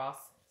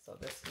Frost. So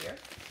this here.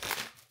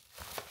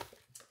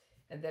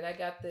 And then I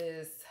got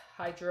this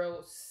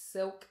Hydro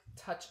Silk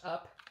Touch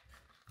Up,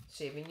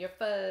 shaving your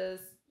fuzz,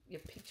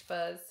 your peach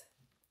fuzz.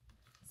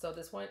 So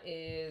this one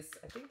is,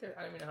 I think there,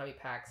 I don't even know how many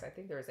packs. I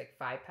think there's like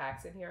 5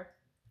 packs in here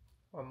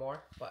or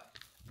more, but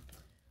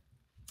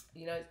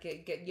you know,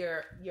 get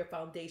your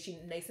foundation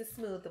nice and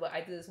smooth. But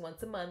I do this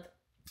once a month,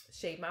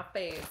 shave my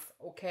face,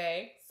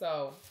 okay?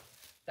 So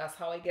that's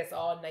how it gets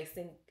all nice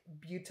and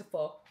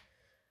beautiful.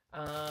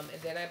 And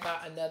then I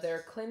bought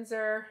another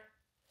cleanser,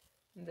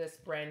 this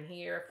brand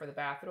here for the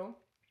bathroom.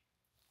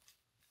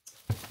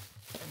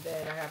 And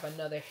then I have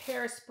another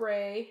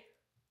hairspray,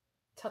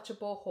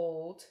 touchable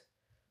hold.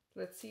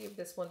 Let's see if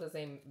this one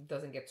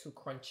doesn't get too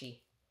crunchy.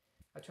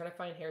 I'm trying to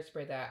find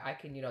hairspray that I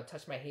can, you know,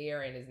 touch my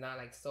hair and is not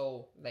like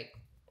so like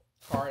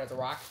hard as a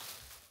rock.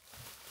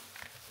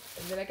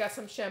 And then I got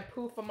some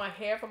shampoo for my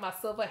hair, for my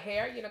silver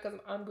hair, you know, because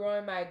I'm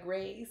growing my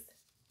grays.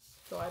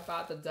 So I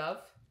bought the Dove,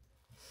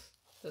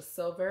 the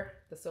silver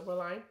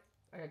line.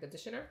 I got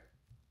conditioner.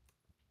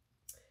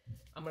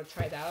 I'm gonna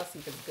try that out, see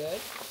if it's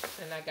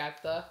good. And I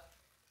got the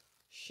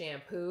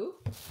shampoo.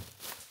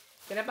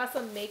 Then I bought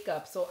some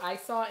makeup. So I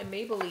saw in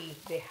Maybelline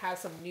they have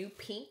some new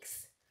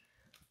pinks.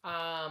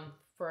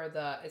 For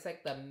the it's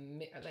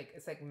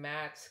like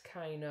matte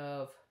kind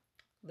of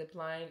lip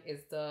line.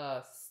 Is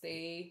the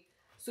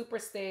Super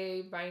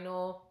Stay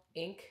Vinyl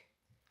Ink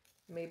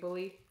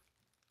Maybelline.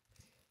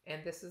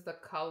 And this is the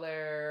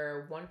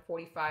color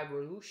 145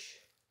 Rouge.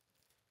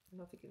 I don't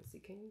know if you can see.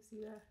 Can you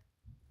see that?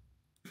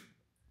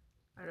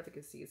 I don't know if you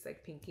can see. It's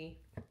like pinky.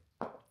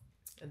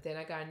 And then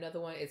I got another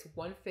one. It's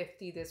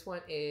 150. This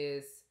one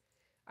is,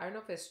 I don't know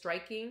if it's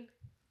striking.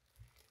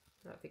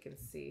 I don't know if you can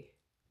see.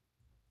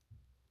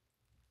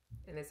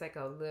 And it's like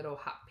a little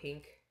hot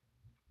pink.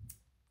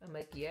 I'm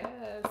like,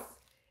 yes.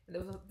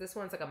 And this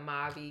one's like a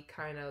mauve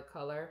kind of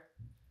color.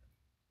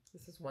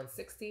 This is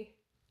 160.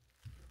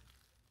 I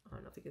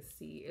don't know if you can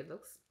see. It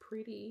looks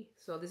pretty.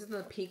 So this is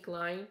the pink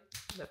line,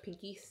 the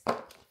pinkies.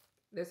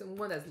 There's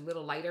one that's a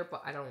little lighter,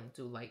 but I don't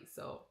do light.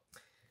 So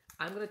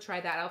I'm going to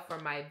try that out for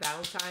my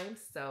Valentine's.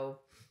 So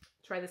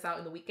try this out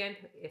in the weekend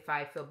if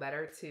I feel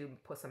better to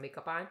put some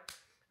makeup on.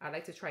 I'd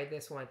like to try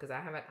this one because I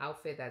have an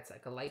outfit that's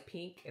like a light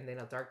pink and then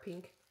a dark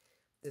pink.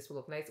 This will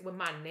look nice with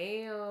my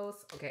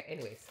nails. Okay,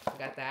 anyways, I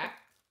got that.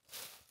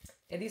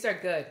 And these are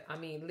good. I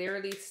mean,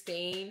 literally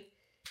stain.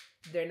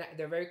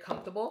 They're very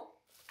comfortable.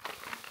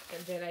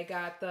 And then I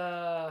got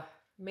the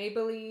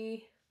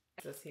Maybelline,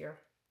 this here,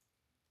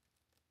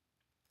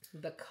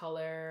 the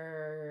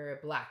color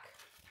black.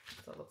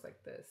 So it looks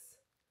like this.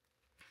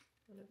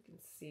 I don't know if you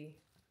can see.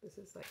 This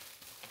is like,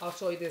 I'll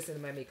show you this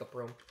in my makeup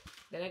room.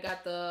 Then I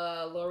got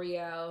the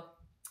L'Oreal,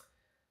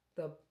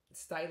 the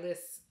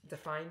Stylist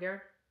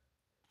Definer.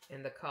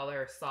 in the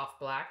color Soft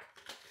Black.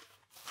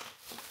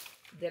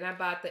 Then I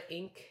bought the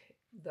ink,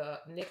 the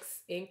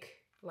NYX ink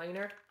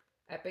liner,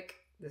 Epic.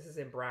 This is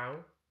in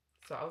brown.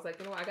 So I was like,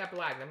 you know what, I got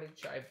black, let me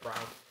try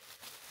brown.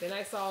 Then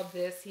I saw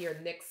this here,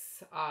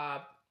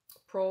 NYX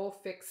Pro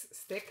Fix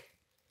Stick.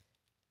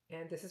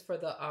 And this is for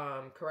the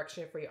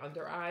correction for your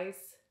under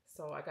eyes.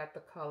 So I got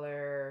the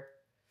color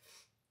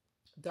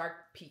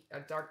dark peach.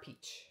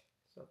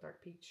 So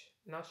dark peach.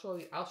 And I'll show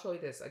you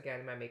this again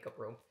in my makeup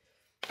room.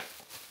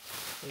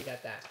 We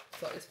got that.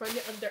 So it's for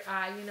the under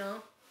eye, you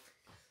know.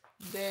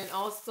 Then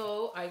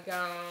also I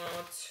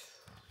got,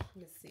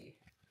 let's see.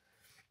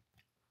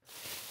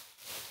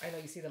 I know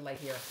you see the light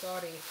here.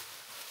 Sorry.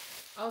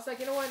 I was like,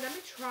 you know what? Let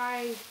me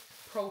try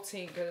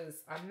protein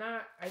because I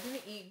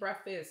didn't eat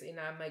breakfast and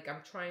I'm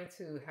trying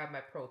to have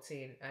my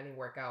protein. I didn't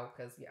work out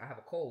because I have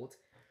a cold.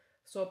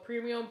 So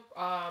premium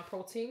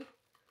protein.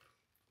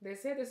 They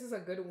say this is a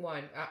good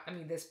one. I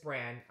mean, this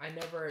brand. I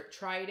never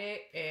tried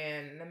it,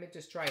 and let me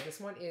just try it. This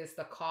one is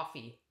the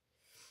coffee.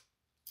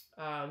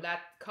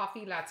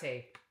 Coffee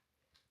latte.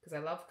 Because I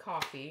love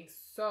coffee.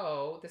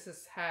 So this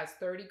has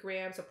 30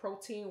 grams of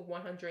protein,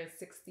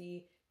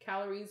 160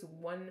 calories,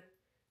 1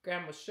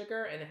 gram of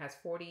sugar, and it has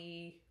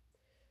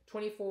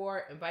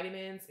 24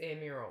 vitamins and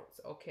minerals.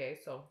 Okay,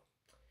 so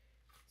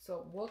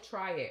we'll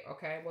try it.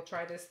 Okay, we'll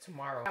try this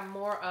tomorrow. I have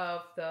more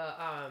of the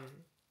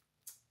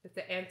it's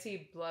the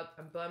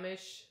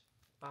anti-blemish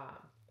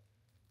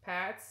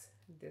pads,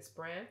 this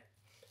brand.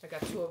 I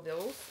got 2 of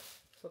those,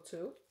 so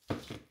 2.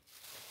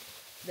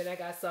 Then I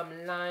got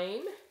some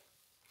lime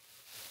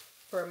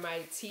for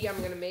my tea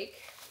I'm gonna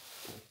make,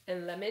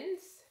 and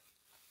lemons,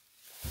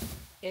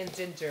 and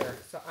ginger.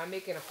 So I'm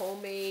making a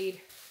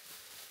homemade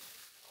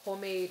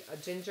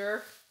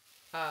ginger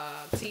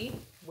tea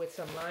with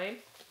some lime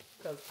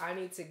because I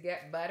need to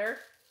get better.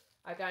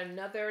 I got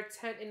another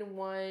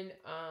 10-in-1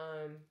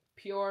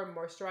 pure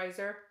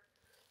moisturizer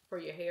for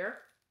your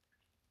hair.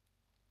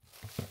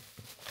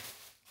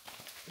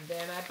 And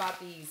then I bought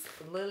these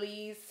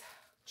Lily's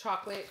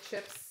chocolate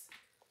chips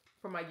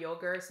for my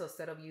yogurt. So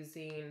instead of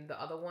using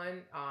the other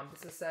one,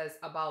 this says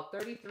about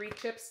 33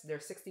 chips. They're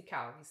 60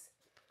 calories.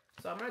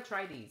 So I'm going to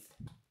try these.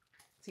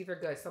 See if they're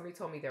good. Somebody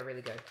told me they're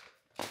really good.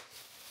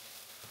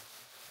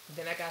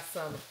 Then I got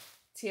some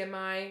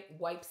TMI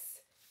wipes,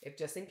 if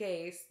just in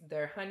case.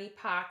 They're honey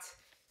pot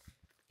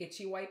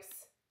itchy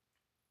wipes.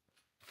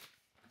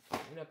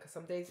 You know, because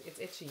some days it's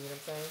itchy, you know what I'm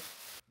saying?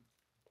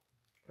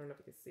 I don't know if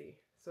you can see.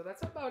 So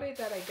that's about it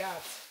that I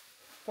got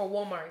for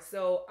Walmart.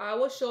 So I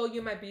will show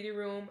you my beauty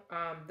room,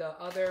 the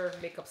other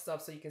makeup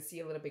stuff so you can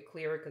see a little bit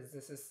clearer because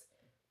this is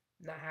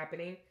not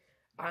happening.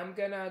 I'm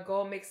going to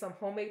go make some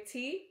homemade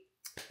tea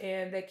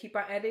and then keep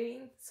on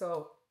editing.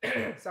 So,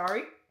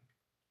 sorry.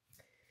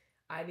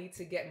 I need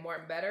to get more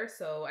and better.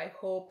 So I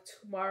hope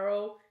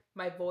tomorrow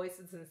my voice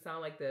doesn't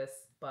sound like this.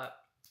 But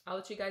I'll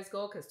let you guys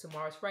go because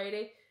tomorrow's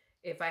Friday.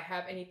 If I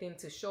have anything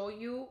to show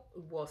you,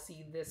 we'll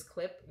see this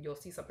clip. You'll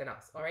see something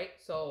else. All right.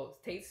 So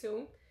stay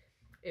tuned.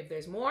 If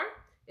there's more,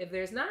 if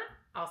there's not,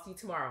 I'll see you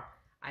tomorrow.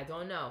 I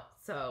don't know.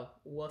 So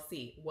we'll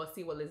see. We'll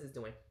see what Liz is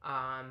doing.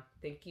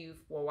 Thank you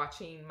for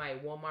watching my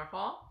Walmart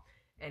haul.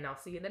 And I'll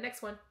see you in the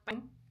next one. Bye.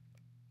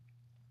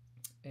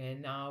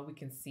 And now we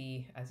can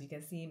see, as you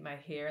can see, my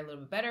hair a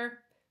little bit better.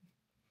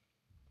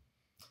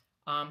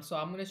 So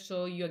I'm going to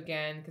show you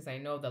again because I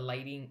know the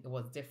lighting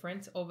was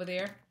different over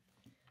there.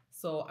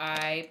 So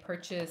I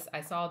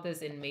saw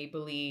this in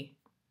Maybelline,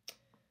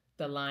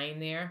 the line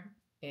there,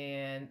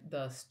 and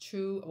the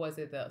Super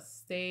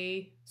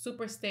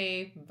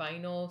Stay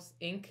Vinyls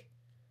ink.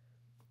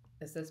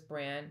 It's this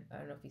brand. I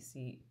don't know if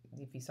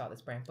you saw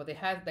this brand, but they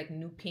had like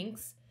new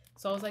pinks.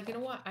 So I was like, you know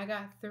what? I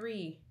got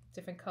 3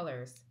 different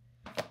colors.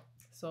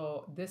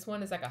 So this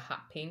one is like a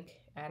hot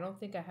pink. I don't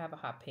think I have a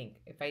hot pink.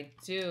 If I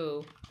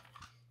do,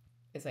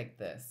 it's like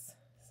this.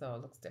 So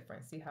it looks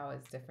different. See how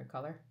it's different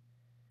color?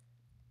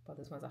 But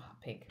this one's a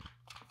hot pink.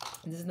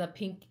 And this is the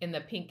pink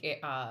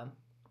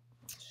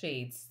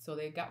shades. So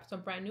they got some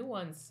brand new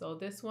ones. So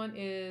this one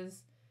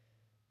is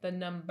the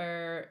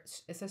number,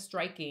 it says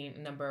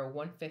striking, number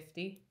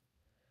 150.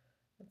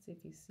 Let's see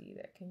if you see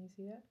that. Can you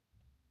see that?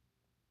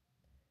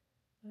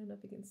 I don't know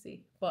if you can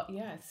see. But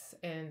yes,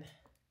 and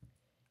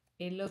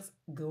it looks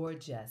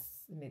gorgeous.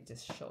 Let me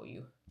just show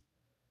you.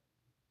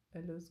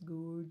 It looks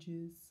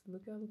gorgeous.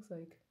 Look how it looks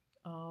like.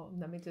 Oh,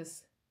 let me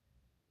just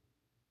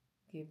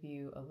give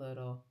you a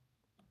little.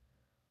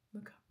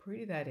 Look how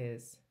pretty that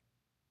is.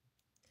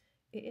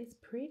 It is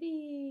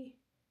pretty.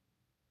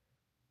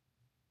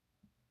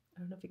 I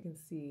don't know if you can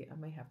see. I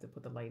might have to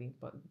put the lighting,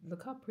 but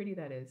look how pretty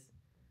that is.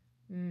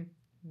 Let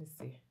me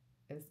see.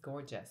 It's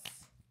gorgeous.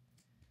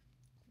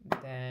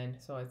 Then,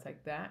 so it's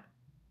like that.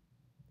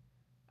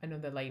 I know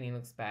the lighting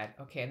looks bad.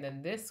 Okay, and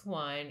then this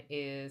one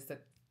is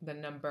the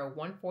number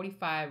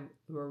 145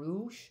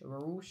 Rouge.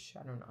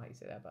 I don't know how you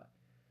say that, but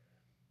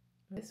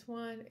this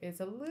one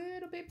is a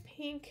little bit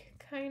pink,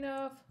 kind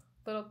of,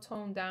 little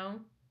toned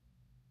down.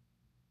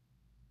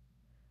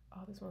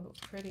 Oh, this one looks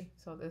pretty.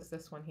 So there's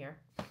this one here.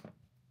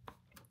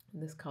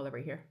 And this color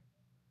right here.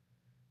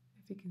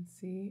 If you can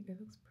see, it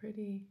looks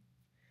pretty.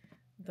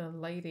 The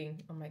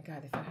lighting, oh my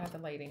God, if I had the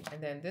lighting.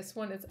 And then this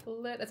one is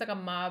lit, it's like a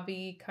mauve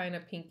kind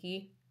of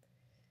pinky.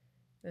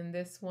 And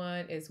this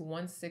one is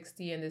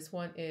 160, and this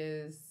one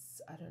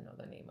is, I don't know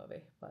the name of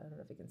it, but I don't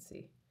know if you can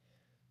see.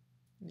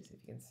 Let me see if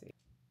you can see.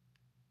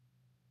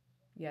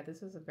 Yeah,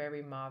 this is a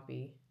very mauve,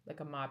 like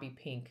a mauve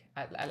pink.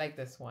 I like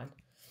this one.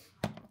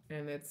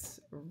 And it's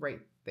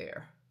right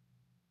there,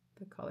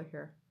 the color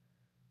here.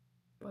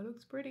 But it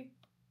looks pretty.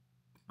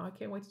 I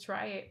can't wait to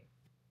try it.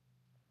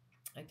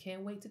 I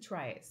can't wait to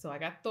try it. So I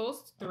got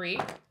those 3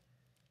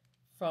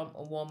 from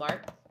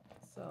Walmart.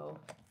 So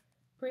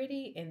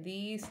pretty, and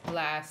these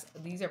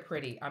are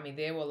pretty. I mean,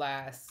 they will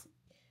last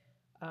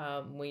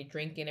when you're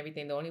drinking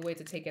everything. The only way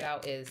to take it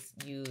out is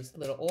use a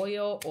little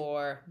oil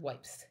or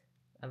wipes.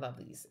 I love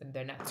these, and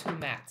they're not too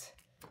matte.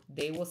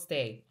 They will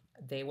stay.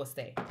 They will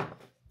stay.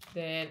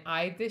 Then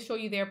I did show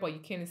you there, but you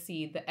can't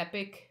see the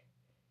Epic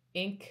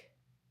ink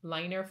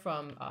liner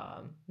from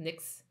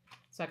NYX.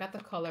 So I got the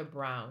color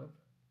brown.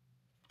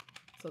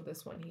 So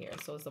this one here,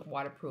 so it's a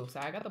waterproof. So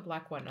I got the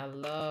black one. I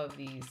love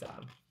these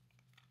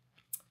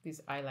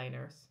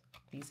eyeliners.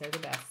 These are the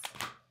best.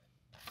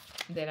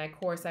 Then of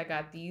course I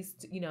got these,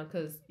 you know,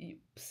 because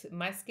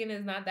my skin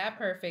is not that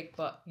perfect,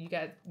 but you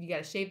got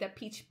to shave that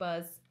peach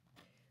fuzz.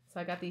 So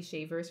I got these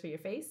shavers for your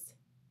face.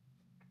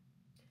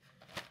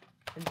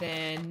 And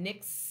then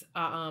NYX,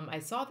 I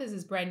saw this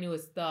is brand new.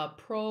 It's the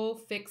Pro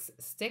Fix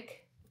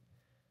Stick.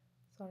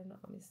 So I don't know.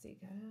 Let me see.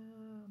 Let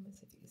me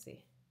see if you can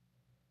see.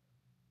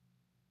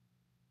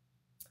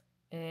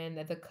 And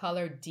the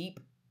color Deep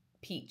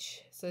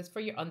Peach. So it's for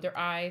your under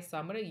eye. So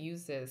I'm going to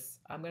use this.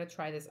 I'm going to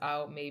try this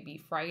out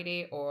maybe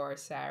Friday or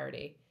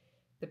Saturday.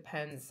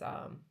 Depends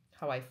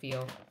how I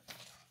feel.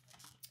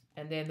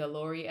 And then the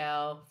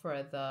L'Oreal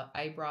for the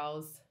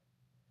eyebrows.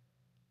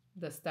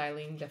 The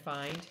Styling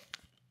Defined.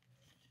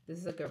 This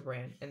is a good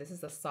brand. And this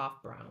is a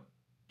soft brown.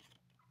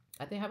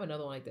 I think I have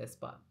another one like this,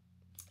 but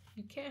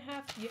you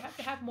have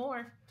to have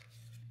more.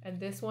 And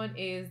this one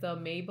is the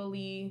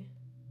Maybelline.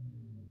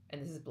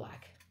 And this is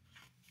black.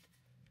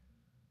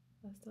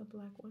 That's the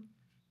black one.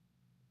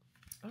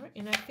 All right,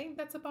 and I think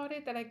that's about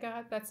it that I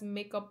got. That's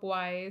makeup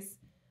wise.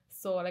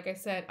 So like I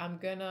said, I'm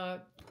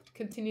gonna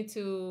continue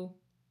to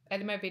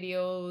edit my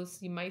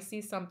videos. You might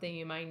see something,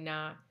 you might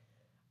not.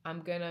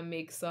 I'm gonna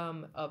make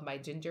some of my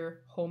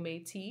ginger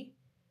homemade tea.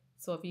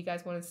 So if you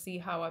guys want to see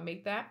how I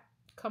make that,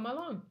 come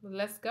along.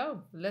 Let's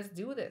go. Let's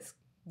do this.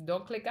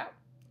 Don't click out.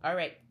 All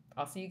right,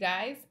 I'll see you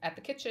guys at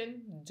the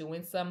kitchen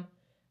doing some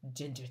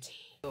ginger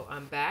tea. So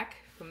I'm back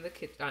from the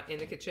in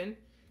the kitchen.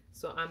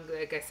 So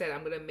like I said,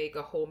 I'm gonna make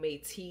a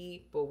homemade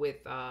tea, but with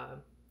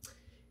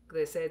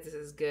they said this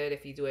is good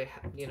if you do it,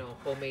 you know,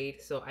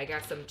 homemade. So I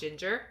got some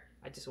ginger.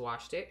 I just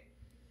washed it.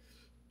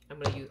 I'm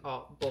gonna use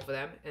both of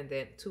them, and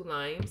then 2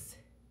 limes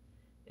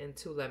and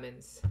 2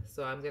 lemons.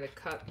 So I'm gonna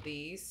cut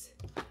these.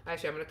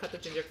 Actually, I'm gonna cut the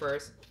ginger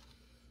first.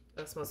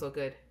 That smells so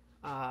good.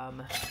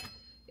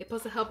 It's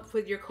supposed to help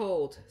with your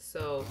cold.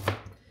 So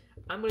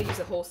I'm gonna use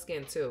the whole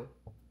skin too.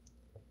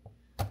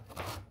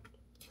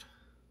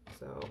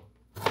 So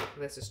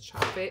let's just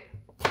chop it.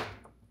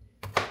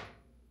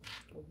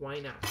 Why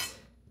not?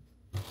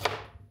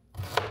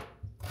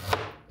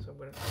 So I'm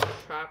gonna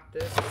chop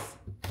this.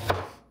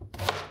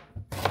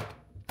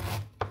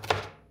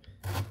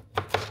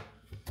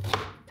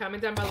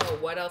 Comment down below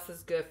what else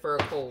is good for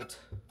a cold.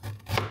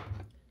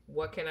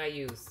 What can I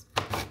use?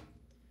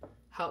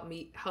 Help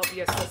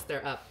your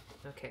sister up.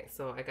 Okay,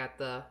 so I got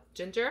the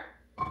ginger.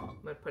 I'm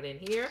gonna put in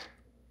here.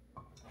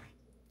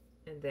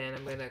 And then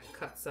I'm gonna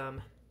cut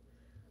some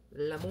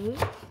lemon.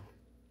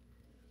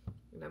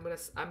 And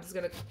I'm just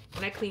gonna,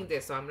 when I clean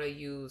this, so I'm gonna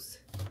use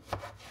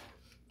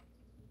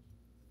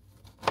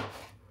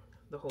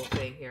the whole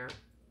thing here.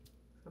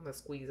 I'm gonna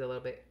squeeze a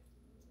little bit.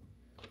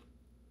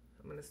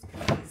 I'm gonna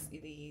squeeze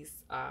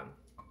these.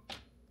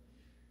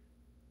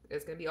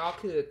 It's gonna be all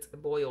cooked,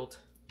 boiled.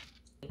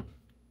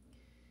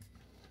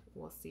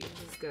 We'll see if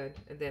this is good.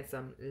 And then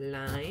some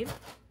lime.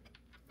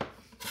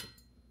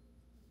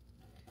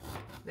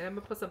 Then I'm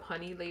gonna put some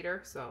honey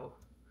later, so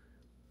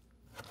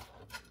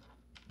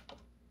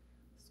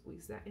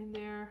squeeze that in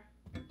there.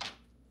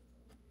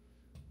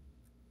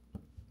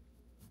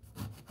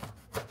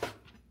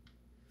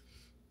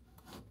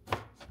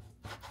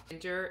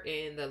 Ginger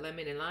and the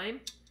lemon and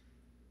lime.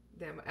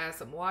 Then I'm gonna add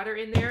some water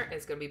in there.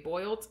 It's gonna be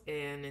boiled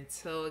and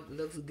until it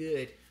looks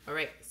good. All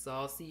right, so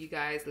I'll see you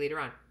guys later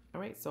on. All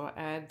right, so I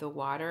add the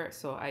water.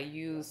 So I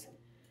use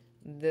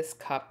this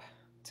cup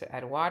to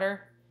add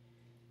water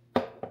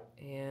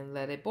and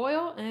let it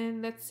boil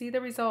and let's see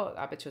the result.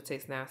 I bet you'll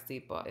taste nasty,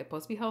 but it's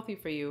supposed to be healthy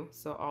for you.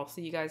 So I'll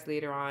see you guys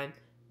later on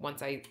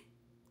once I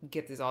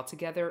get this all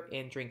together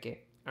and drink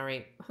it. All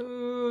right,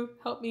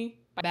 help me.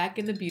 Back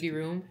in the beauty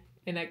room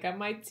and I got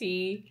my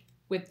tea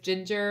with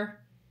ginger,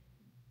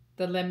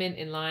 the lemon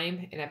and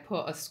lime, and I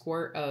put a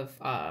squirt of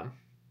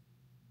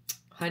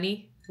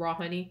honey, raw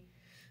honey.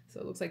 So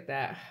it looks like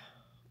that.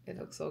 It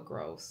looks so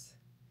gross.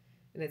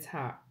 And it's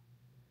hot.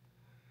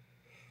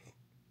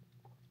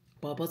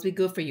 Well, it's supposed to be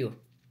good for you.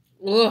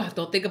 Ugh,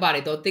 don't think about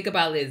it. Don't think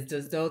about it, Liz.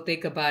 Just don't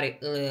think about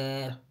it.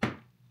 Ugh.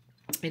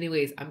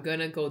 Anyways, I'm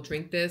gonna go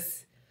drink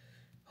this.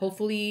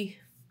 Hopefully,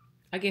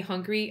 I get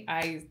hungry.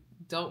 I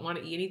don't want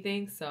to eat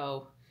anything,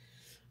 so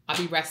I'll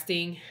be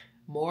resting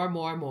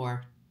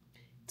more.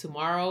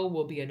 Tomorrow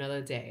will be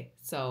another day.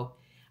 So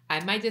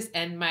I might just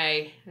end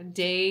my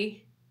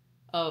day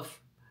of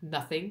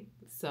nothing.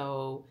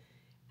 So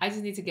I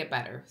just need to get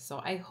better.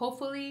 So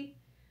hopefully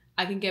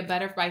I can get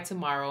better by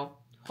tomorrow.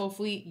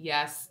 Hopefully,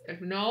 yes. If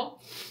no,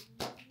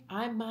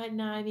 I might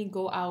not even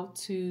go out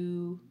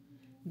to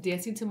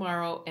dancing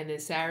tomorrow. And then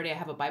Saturday I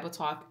have a Bible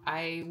talk.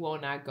 I will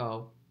not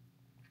go.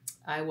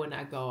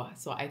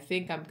 So I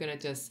think I'm going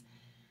to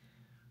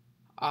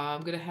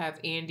have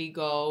Andy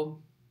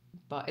go.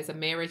 But it's a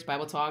marriage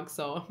Bible talk.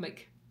 So I'm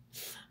like,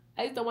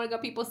 I just don't want to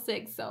get people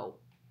sick. So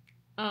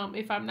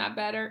if I'm not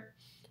better,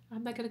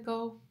 I'm not going to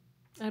go.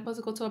 I'm supposed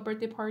to go to a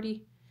birthday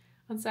party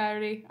on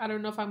Saturday. I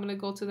don't know if I'm going to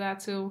go to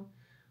that too.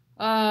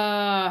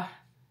 I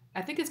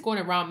think it's going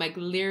around. Like,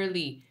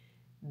 literally,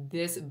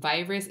 this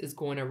virus is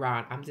going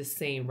around. I'm just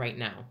saying right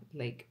now.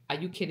 Like, are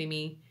you kidding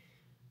me?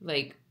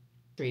 Like,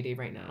 3 day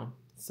right now.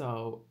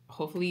 So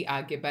hopefully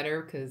I'll get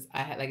better because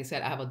like I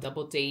said, I have a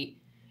double date.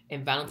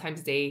 And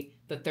Valentine's Day,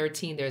 the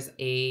 13th, there's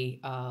a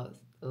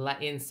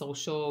Latin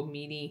social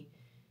meeting,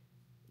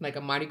 like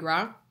a Mardi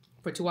Gras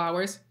for 2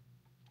 hours.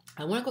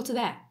 I want to go to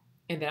that.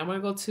 And then I want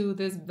to go to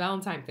this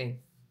Valentine thing.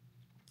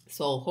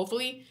 So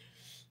hopefully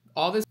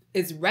all this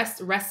is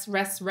rest.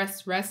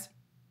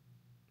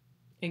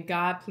 And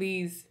God,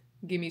 please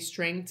give me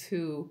strength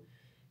to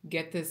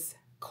get this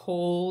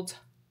cold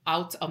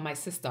out of my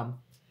system.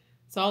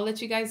 So I'll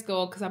let you guys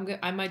go because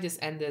I might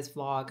just end this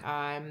vlog.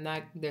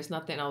 There's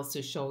nothing else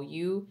to show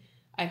you.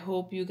 I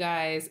hope you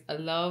guys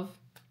love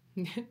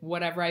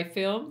whatever I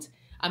filmed.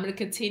 I'm going to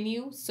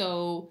continue.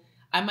 So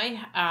I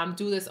might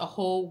do this a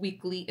whole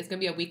weekly. It's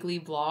going to be a weekly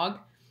vlog.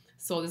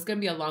 So this is going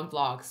to be a long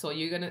vlog. So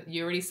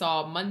you already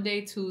saw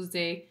Monday,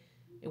 Tuesday,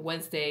 and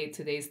Wednesday.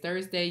 Today's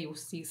Thursday. You'll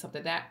see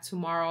something that.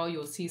 Tomorrow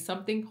you'll see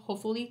something.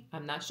 Hopefully.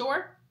 I'm not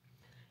sure.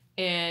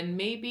 And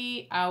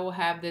maybe I will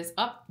have this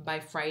up by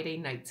Friday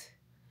night.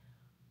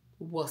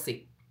 We'll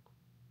see.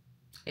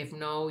 If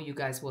no, you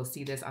guys will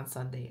see this on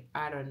Sunday.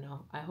 I don't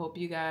know. I hope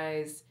you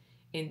guys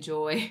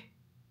enjoy.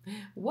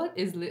 What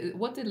did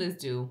Liz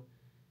do?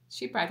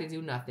 She practically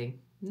do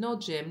nothing. No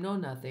gym, no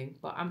nothing.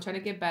 But I'm trying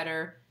to get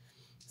better.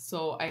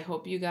 So I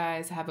hope you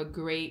guys have a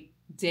great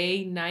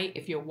day, night.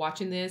 If you're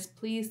watching this,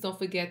 please don't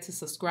forget to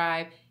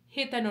subscribe.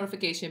 Hit that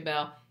notification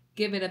bell.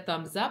 Give it a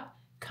thumbs up.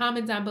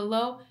 Comment down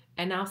below.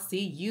 And I'll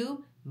see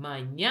you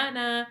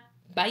mañana.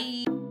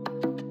 Bye.